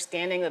of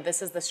understanding that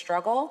this is the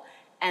struggle,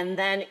 and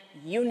then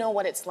you know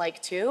what it's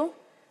like too,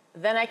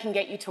 then I can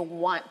get you to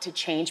want to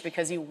change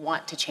because you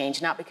want to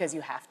change, not because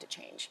you have to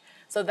change.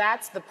 So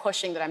that's the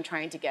pushing that I'm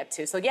trying to get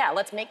to. So yeah,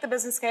 let's make the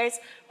business case.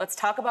 Let's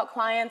talk about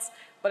clients.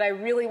 But I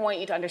really want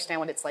you to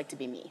understand what it's like to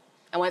be me,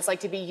 and what it's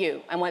like to be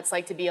you, and what it's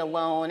like to be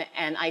alone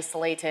and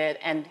isolated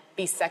and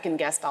be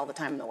second-guessed all the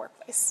time in the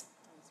workplace.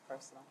 It's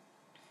personal.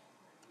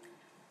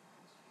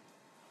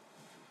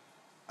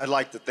 I'd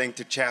like to thank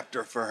the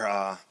chapter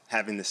for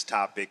having this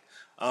topic.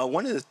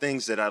 One of the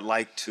things that I'd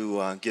like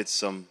to get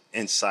some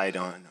insight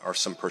on, or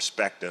some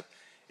perspective,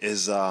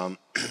 is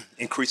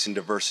increasing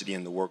diversity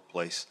in the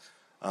workplace.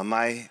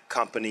 My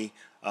company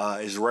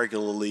is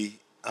regularly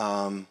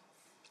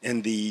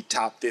in the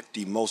top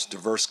 50 most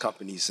diverse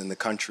companies in the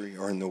country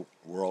or in the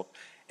world.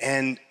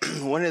 And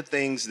one of the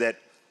things that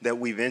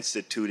we've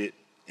instituted,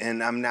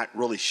 and I'm not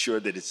really sure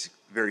that it's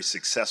very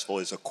successful,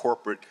 is a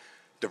corporate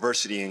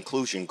diversity and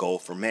inclusion goal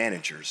for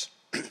managers.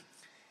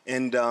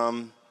 And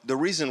the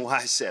reason why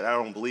I said I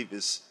don't believe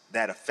it's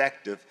that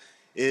effective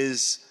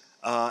is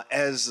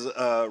as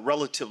a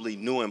relatively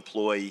new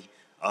employee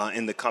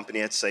in the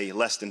company, I'd say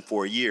less than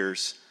 4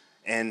 years,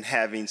 and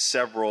having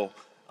several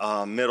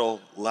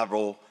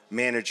middle-level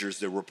managers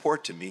that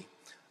report to me,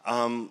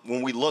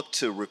 when we look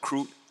to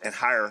recruit and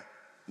hire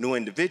new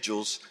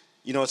individuals,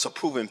 you know, it's a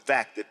proven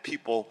fact that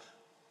people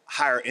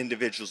hire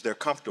individuals they're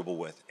comfortable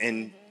with.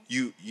 And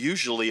you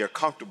usually are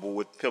comfortable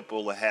with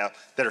people that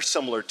are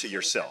similar to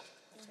yourself.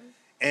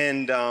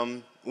 And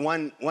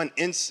one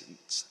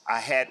instance I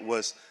had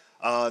was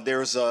there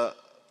was a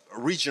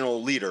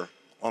regional leader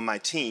on my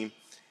team,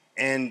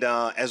 and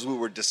as we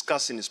were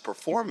discussing his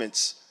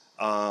performance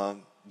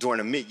during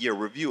a mid-year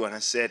review, and I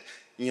said,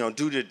 you know,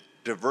 due to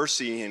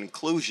diversity and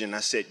inclusion,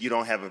 I said, you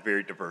don't have a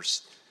very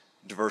diverse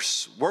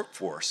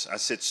workforce. I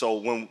said, so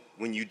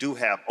when you do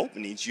have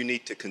openings, you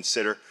need to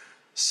consider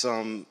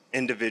some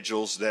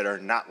individuals that are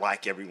not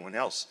like everyone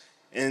else.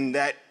 And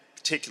that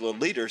particular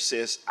leader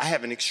says, I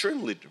have an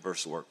extremely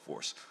diverse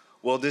workforce.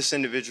 Well, this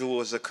individual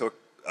was a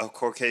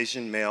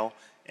Caucasian male,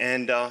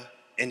 and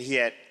he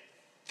had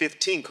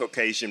 15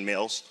 Caucasian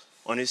males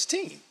on his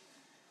team.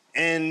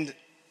 And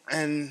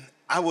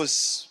I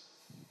was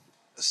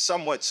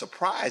somewhat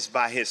surprised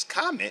by his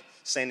comment,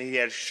 saying that he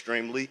had an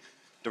extremely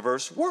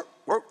diverse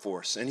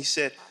workforce. And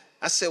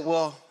I said,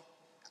 well,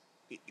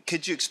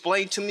 could you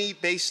explain to me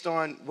based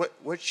on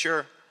what's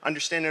your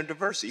understanding of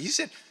diversity? He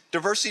said,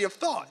 diversity of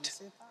thought.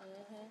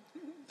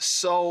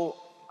 So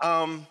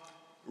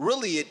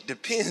really it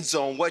depends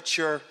on what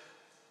your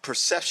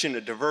perception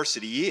of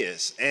diversity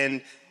is.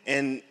 And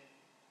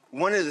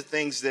one of the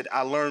things that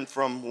I learned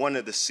from one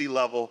of the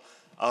C-level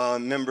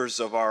members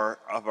of our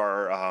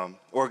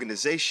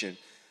organization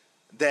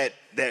that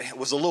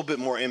was a little bit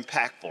more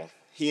impactful,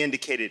 he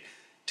indicated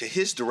to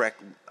his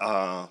direct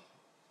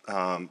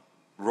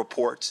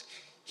reports,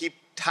 he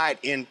tied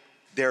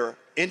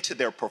into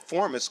their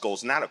performance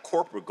goals, not a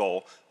corporate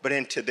goal, but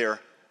into their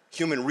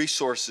human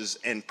resources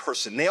and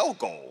personnel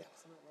goal,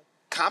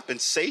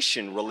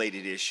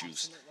 compensation-related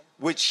issues,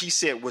 which he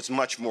said was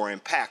much more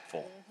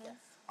impactful,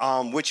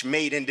 which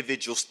made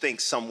individuals think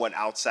somewhat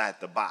outside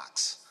the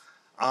box.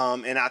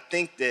 And I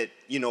think that,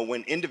 you know,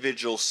 when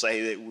individuals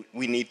say that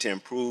we need to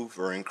improve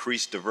or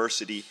increase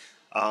diversity,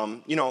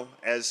 you know,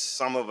 as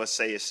some of us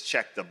say, it's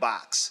check the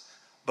box.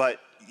 But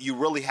you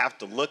really have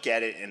to look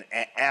at it and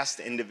ask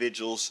the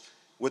individuals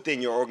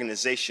within your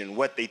organization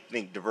what they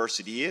think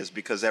diversity is,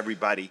 because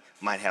everybody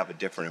might have a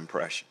different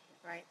impression.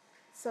 Right.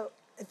 So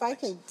if I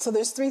can, so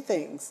there's three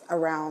things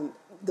around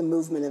the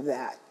movement of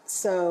that.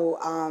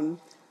 So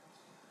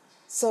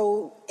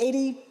So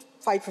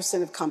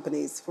 85% of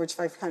companies,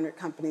 Fortune 500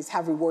 companies,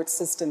 have reward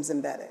systems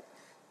embedded.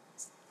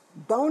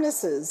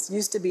 Bonuses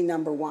used to be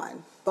number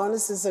one.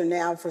 Bonuses are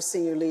now, for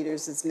senior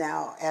leaders, is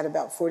now at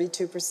about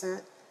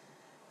 42%.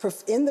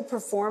 In the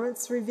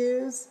performance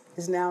reviews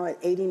is now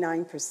at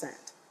 89%.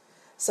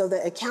 So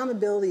the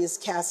accountability is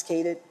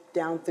cascaded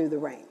down through the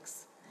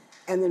ranks.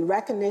 And then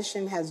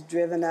recognition has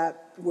driven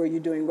up where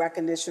you're doing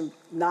recognition,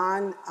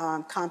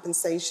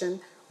 non-compensation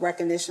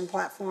recognition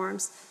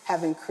platforms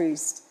have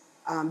increased,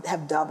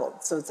 have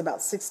doubled. So it's about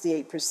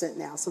 68%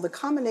 now. So the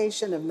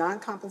combination of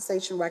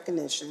non-compensation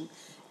recognition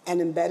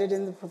and embedded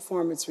in the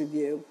performance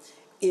review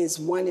is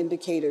one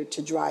indicator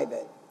to drive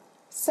it.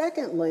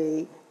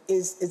 Secondly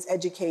is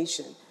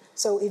education.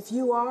 So if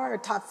you are a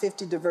top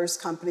 50 diverse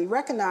company,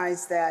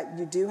 recognize that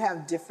you do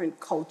have different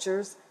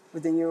cultures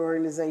within your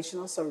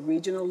organizational. So a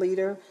regional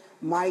leader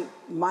might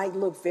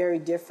look very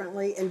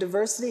differently. And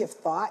diversity of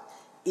thought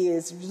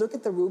is, if you look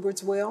at the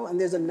Rubert's wheel, and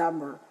there's a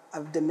number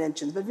of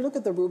dimensions, but if you look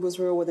at the Rubert's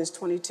wheel where there's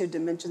 22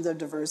 dimensions of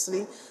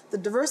diversity, the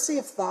diversity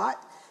of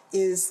thought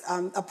is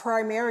a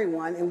primary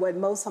one in what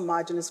most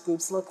homogenous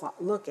groups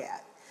look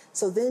at.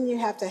 So then you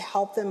have to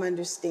help them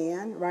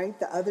understand, right,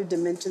 the other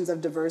dimensions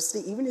of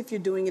diversity, even if you're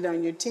doing it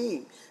on your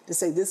team, to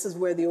say this is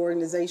where the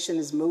organization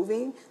is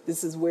moving,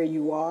 this is where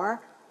you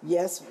are.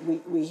 Yes,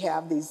 we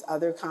have these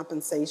other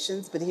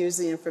compensations, but here's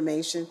the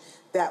information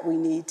that we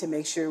need to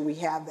make sure we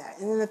have that.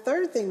 And then the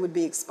third thing would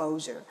be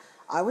exposure.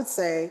 I would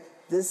say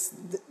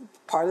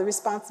part of the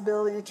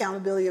responsibility and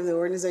accountability of the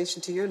organization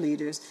to your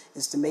leaders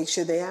is to make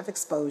sure they have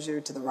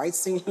exposure to the right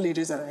senior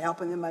leaders that are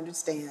helping them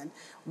understand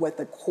what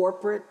the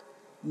corporate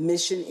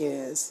mission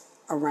is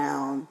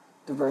around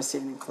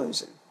diversity and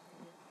inclusion.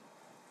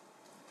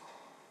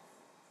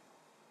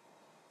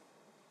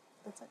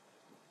 That's it.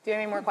 Do you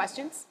have any more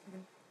questions?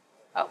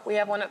 Oh, we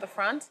have one at the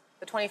front.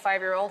 The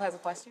 25-year-old has a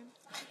question.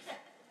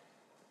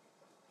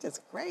 That's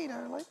great,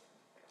 Early.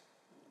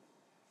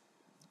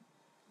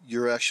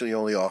 You're actually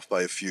only off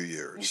by a few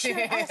years.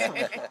 Awesome.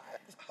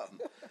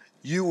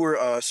 You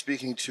were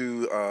speaking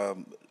to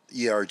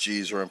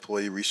ERGs, or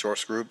employee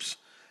resource groups,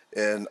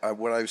 and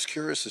what I was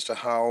curious as to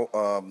how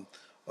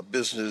a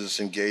business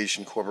engaged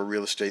in corporate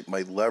real estate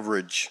might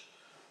leverage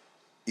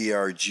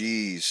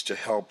ERGs to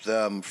help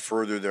them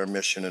further their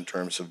mission in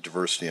terms of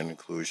diversity and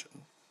inclusion.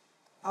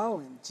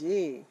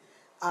 OMG.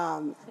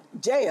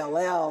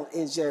 JLL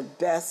is your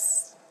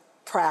best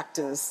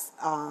practice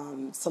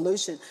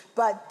solution,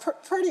 but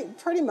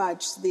pretty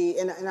much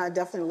and I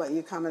definitely let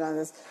you comment on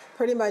this,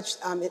 pretty much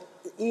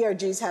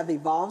ERGs have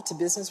evolved to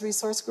business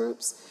resource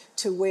groups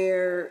to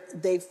where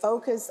they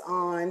focus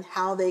on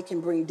how they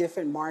can bring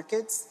different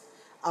markets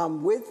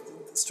with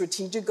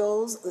strategic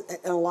goals,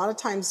 and a lot of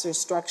times they're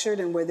structured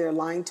and where they're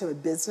aligned to a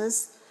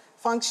business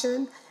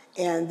function,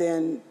 and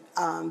then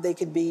they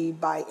could be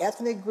by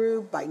ethnic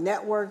group, by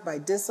network, by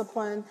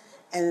discipline,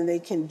 and then they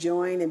can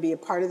join and be a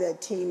part of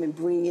that team and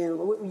bring in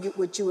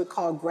what you would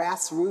call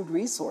grassroots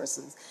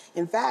resources.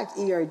 In fact,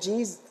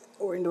 ERGs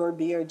or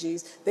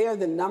BRGs, they are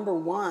the number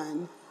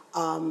one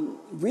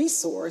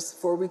resource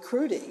for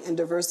recruiting and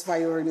diversify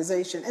your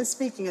organization. And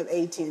speaking of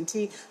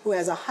AT&T, who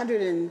has they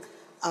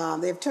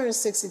have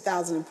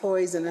 260,000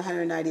 employees, and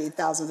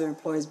 198,000 of their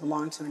employees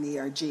belong to an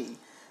ERG.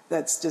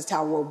 That's just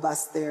how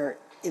robust their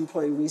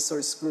employee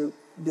resource group,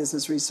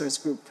 business resource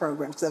group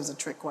program, because that was a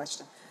trick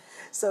question.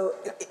 So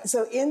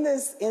in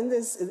this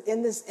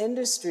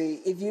industry,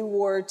 if you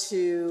were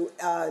to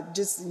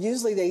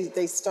usually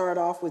they start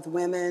off with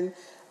women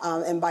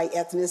and by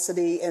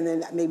ethnicity, and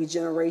then maybe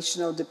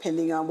generational,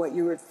 depending on what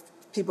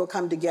people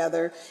come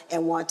together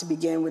and want to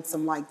begin with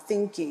some like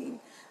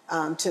thinking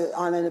on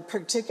a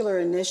particular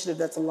initiative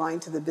that's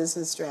aligned to the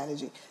business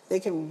strategy. They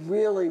can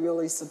really,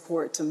 really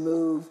support to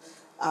move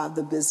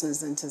the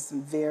business into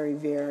some very,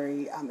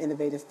 very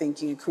innovative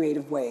thinking and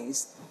creative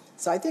ways.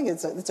 So I think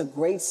it's a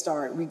great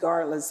start,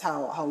 regardless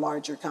how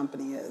large your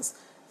company is.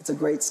 It's a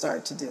great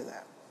start to do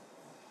that.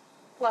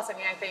 Plus, I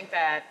mean, I think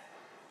that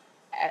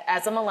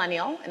as a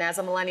millennial, and as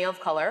a millennial of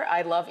color,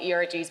 I love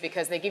ERGs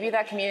because they give you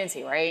that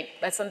community, right?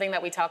 That's something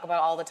that we talk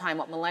about all the time.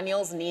 What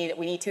millennials need,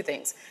 we need two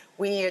things.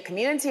 We need a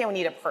community and we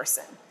need a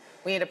person.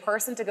 We need a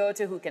person to go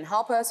to who can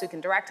help us, who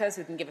can direct us,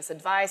 who can give us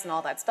advice and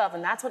all that stuff.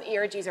 And that's what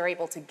ERGs are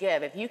able to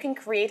give. If you can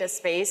create a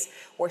space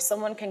where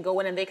someone can go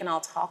in and they can all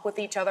talk with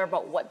each other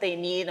about what they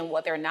need and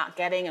what they're not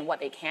getting and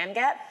what they can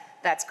get,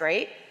 that's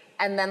great.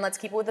 And then let's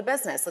keep it with the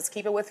business. Let's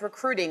keep it with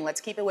recruiting.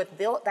 Let's keep it with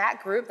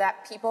that group,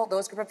 that people,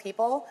 those group of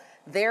people.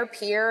 Their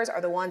peers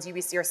are the ones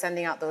you're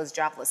sending out those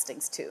job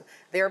listings to.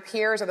 Their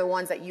peers are the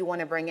ones that you want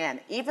to bring in.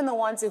 Even the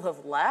ones who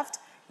have left,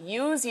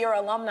 use your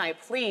alumni,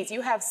 please.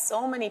 You have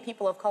so many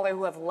people of color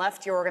who have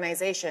left your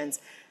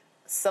organizations.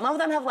 Some of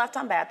them have left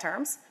on bad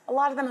terms. A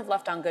lot of them have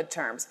left on good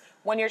terms.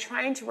 When you're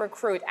trying to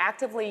recruit,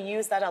 actively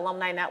use that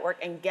alumni network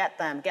and get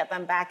them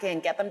back in,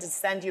 get them to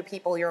send you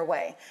people your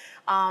way.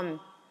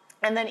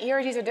 And then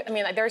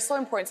ERGs they're so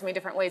important to me in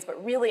different ways,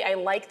 but really I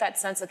like that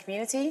sense of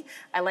community.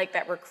 I like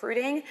that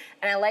recruiting,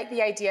 and I like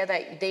the idea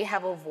that they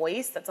have a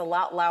voice that's a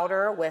lot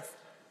louder with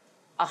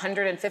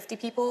 150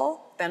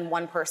 people than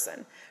one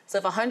person. So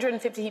if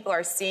 150 people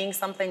are seeing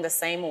something the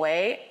same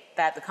way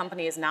that the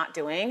company is not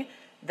doing,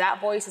 that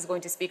voice is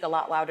going to speak a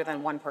lot louder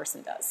than one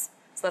person does.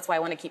 So that's why I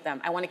want to keep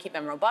them. I want to keep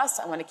them robust.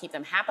 I want to keep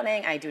them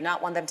happening. I do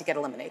not want them to get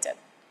eliminated.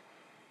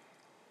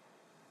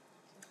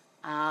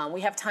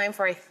 We have time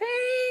for, I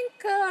think,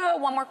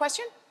 one more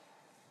question.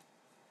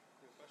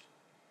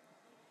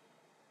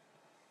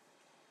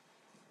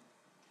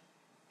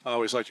 I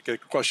always like to get a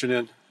question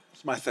in.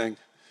 It's my thing.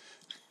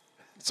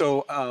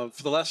 So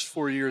for the last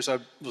 4 years, I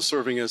was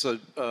serving as a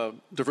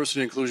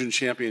diversity and inclusion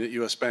champion at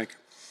U.S. Bank.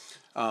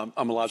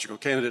 I'm a logical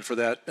candidate for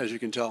that, as you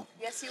can tell.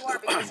 Yes, you are,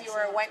 because you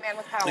are a white man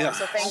with power, Yeah.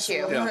 so thank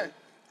you.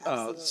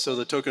 Yeah. So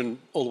the token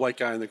old white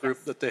guy in the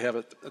group that they have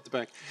at the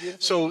bank.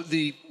 So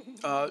the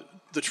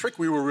trick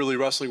we were really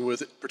wrestling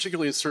with,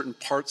 particularly in certain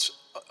parts,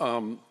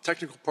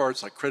 technical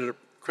parts like credit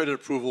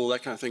approval,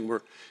 that kind of thing,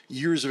 where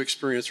years of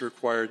experience are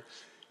required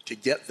to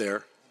get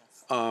there.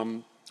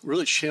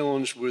 Really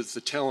challenged with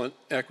the talent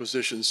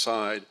acquisition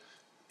side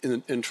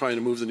in trying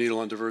to move the needle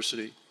on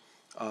diversity.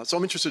 So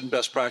I'm interested in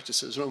best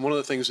practices. And one of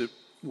the things that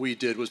we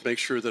did was make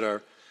sure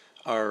that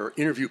our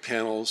interview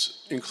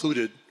panels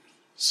included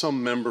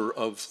some member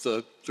of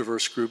the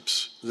diverse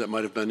groups that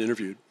might have been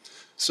interviewed,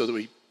 so that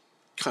we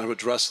kind of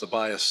address the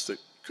bias that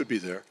could be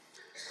there.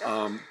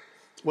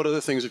 What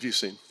other things have you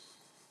seen?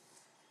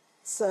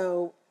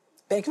 So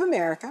Bank of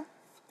America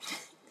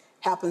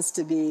happens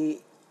to be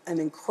an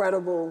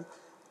incredible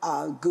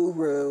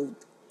guru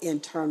in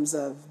terms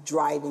of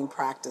driving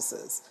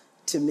practices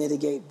to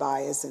mitigate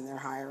bias in their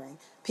hiring.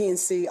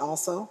 PNC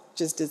also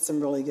just did some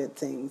really good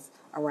things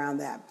around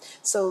that.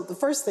 So the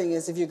first thing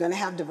is, if you're going to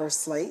have diverse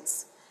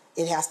slates,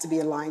 it has to be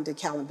aligned to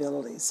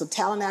accountability. So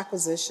talent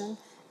acquisition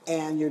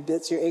and your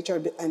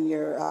HR and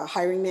your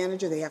hiring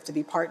manager, they have to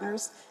be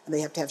partners, and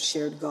they have to have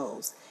shared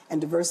goals. And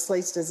diverse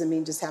slates doesn't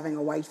mean just having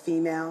a white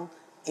female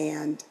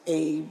and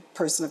a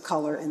person of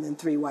color and then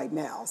 3 white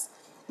males.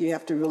 You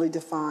have to really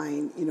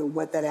define,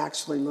 what that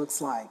actually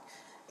looks like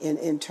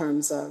in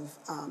terms of,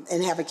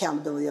 and have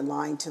accountability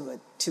aligned to it,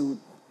 to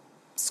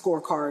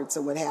scorecards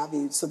or what have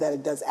you, so that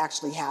it does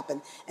actually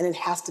happen. And it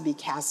has to be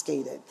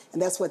cascaded.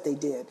 And that's what they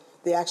did.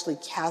 They actually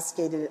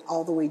cascaded it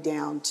all the way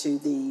down to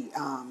the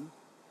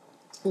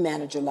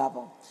manager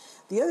level.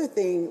 The other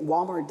thing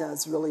Walmart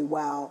does really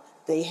well,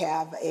 they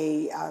have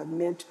a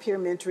peer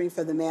mentoring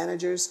for the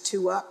managers,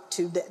 2 up,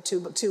 2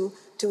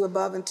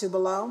 above, and 2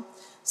 below.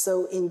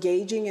 So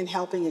engaging and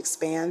helping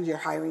expand your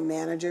hiring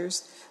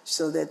managers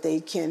so that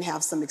they can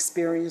have some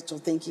experiential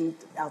thinking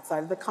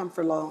outside of the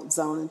comfort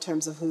zone in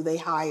terms of who they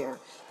hire.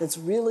 That's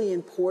really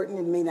important.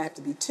 It may not have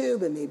to be 2,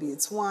 but maybe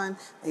it's 1,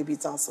 maybe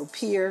it's also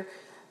peer.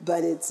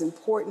 But it's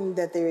important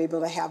that they're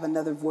able to have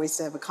another voice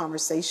to have a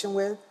conversation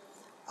with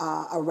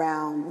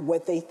around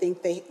what they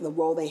think the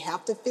role they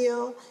have to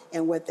fill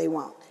and what they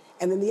want.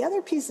 And then the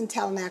other piece in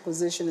talent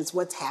acquisition is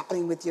what's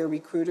happening with your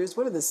recruiters.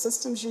 What are the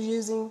systems you're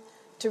using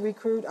to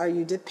recruit? Are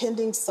you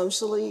depending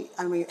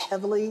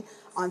heavily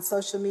on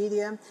social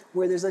media,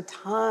 where there's a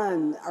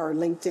ton, or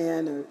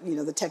LinkedIn,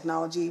 or the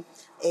technology,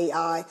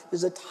 AI,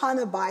 there's a ton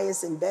of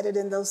bias embedded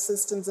in those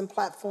systems and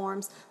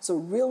platforms. So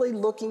really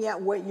looking at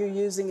what you're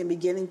using and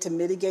beginning to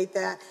mitigate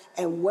that,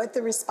 and what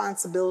the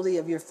responsibility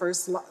of your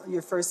first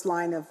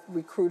line of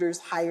recruiters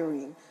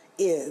hiring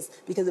is.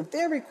 Because if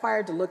they're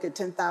required to look at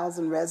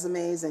 10,000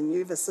 resumes and you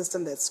have a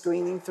system that's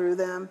screening through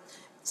them,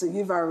 so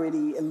you've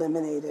already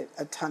eliminated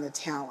a ton of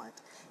talent.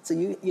 So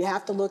you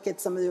have to look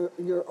at some of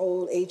your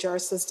old HR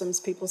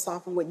systems,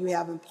 PeopleSoft, and what you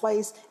have in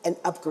place, and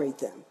upgrade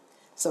them.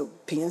 So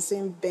PNC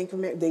and Bank of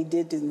America, they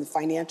did do the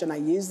financial, and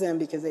I use them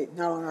because they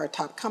not only are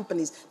top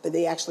companies, but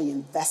they actually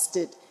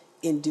invested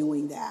in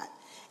doing that.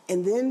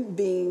 And then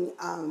being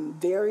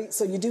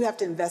so you do have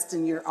to invest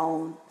in your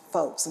own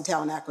folks and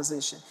talent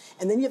acquisition.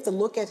 And then you have to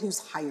look at who's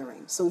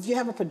hiring. So if you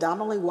have a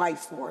predominantly white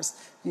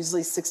force,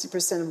 usually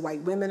 60% of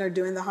white women are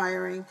doing the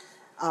hiring,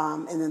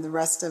 and then the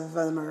rest of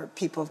them are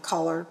people of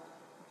color.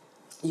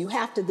 You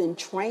have to then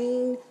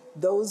train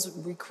those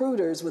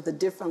recruiters with a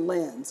different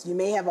lens. You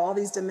may have all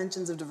these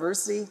dimensions of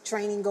diversity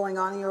training going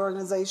on in your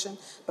organization,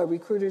 but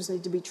recruiters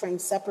need to be trained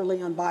separately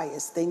on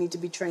bias. They need to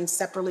be trained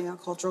separately on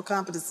cultural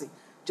competency,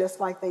 just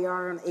like they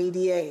are on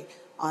ADA,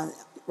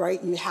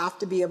 right? You have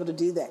to be able to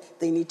do that.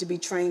 They need to be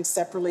trained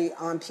separately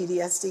on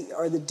PTSD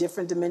or the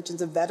different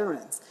dimensions of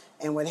veterans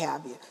and what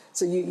have you.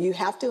 So you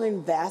have to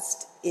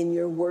invest in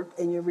your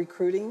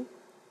recruiting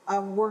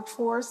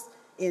workforce.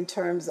 In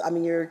terms,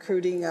 you're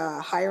recruiting,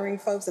 hiring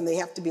folks, and they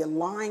have to be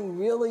aligned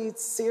really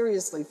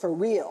seriously, for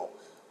real,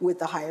 with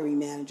the hiring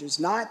managers.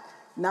 Not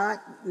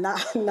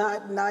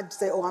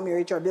say, oh, I'm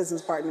your HR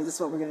business partner, this is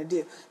what we're going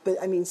to do. But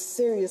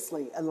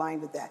seriously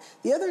aligned with that.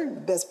 The other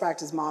best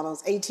practice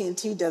models,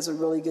 AT&T does a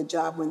really good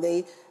job when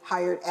they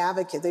hired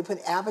advocates. They put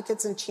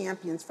advocates and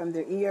champions from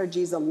their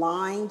ERGs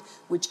aligned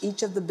with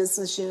each of the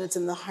business units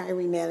and the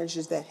hiring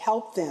managers that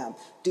help them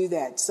do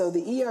that. So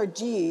the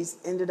ERGs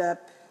ended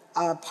up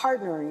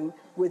partnering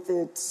with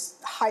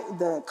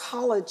the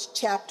college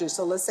chapter.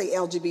 So let's say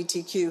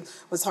LGBTQ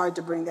was hard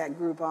to bring that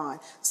group on.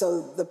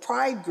 So the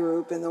Pride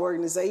group and the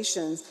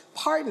organizations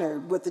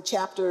partnered with the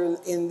chapter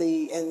in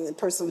the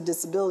person with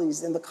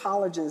disabilities in the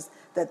colleges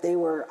that they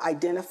were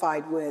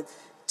identified with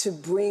to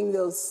bring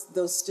those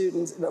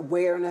students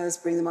awareness,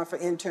 bring them on for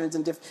interns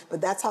and different.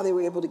 But that's how they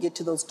were able to get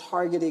to those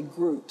targeted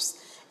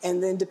groups.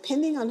 And then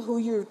depending on who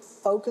you're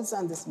focused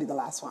on, this will be the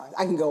last one.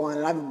 I can go on,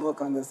 and I have a book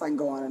on this. I can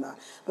go on and on.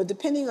 But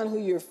depending on who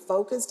you're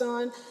focused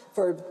on,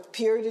 for a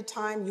period of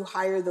time, you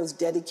hire those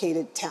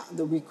dedicated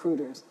the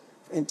recruiters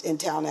in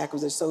talent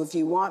acquisition. So if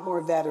you want more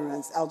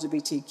veterans,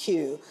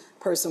 LGBTQ,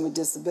 person with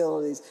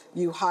disabilities,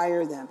 you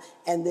hire them.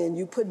 And then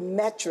you put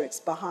metrics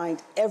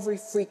behind every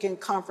freaking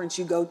conference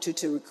you go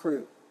to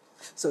recruit.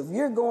 So if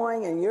you're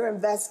going and you're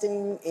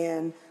investing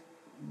in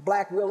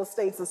Black real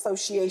estate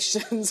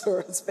associations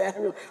or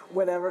Hispanic,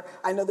 whatever.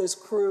 I know there's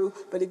crew,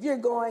 but if you're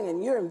going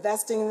and you're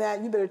investing in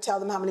that, you better tell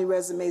them how many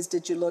resumes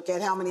did you look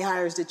at, how many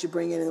hires did you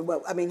bring in,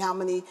 and how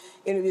many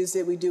interviews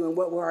did we do, and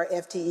what were our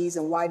FTEs,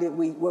 and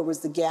what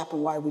was the gap,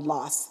 and why we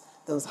lost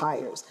those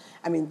hires.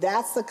 I mean,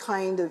 that's the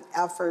kind of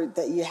effort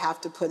that you have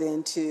to put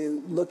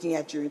into looking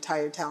at your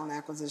entire talent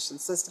acquisition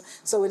system.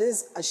 So it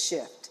is a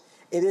shift.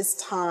 It is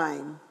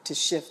time to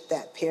shift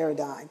that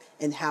paradigm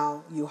in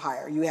how you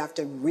hire. You have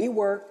to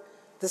rework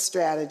the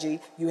strategy.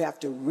 You have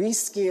to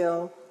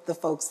reskill the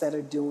folks that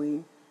are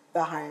doing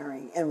the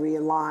hiring and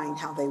realign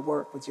how they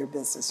work with your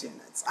business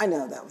units. I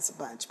know that was a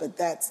bunch, but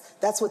that's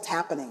what's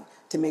happening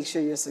to make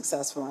sure you're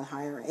successful in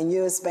hiring. And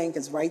US Bank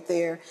is right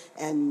there,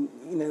 and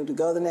to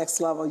go to the next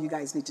level, you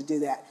guys need to do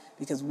that,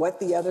 because what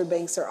the other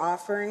banks are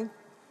offering,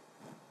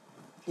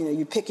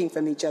 you're picking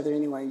from each other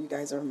anyway. You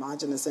guys are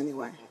homogenous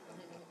anyway.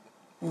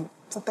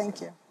 So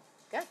thank you.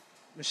 Good.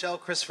 Michelle,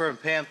 Christopher,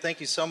 and Pam, thank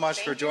you so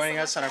much for joining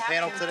us on our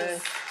panel today.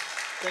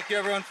 Thank you,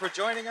 everyone, for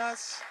joining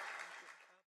us.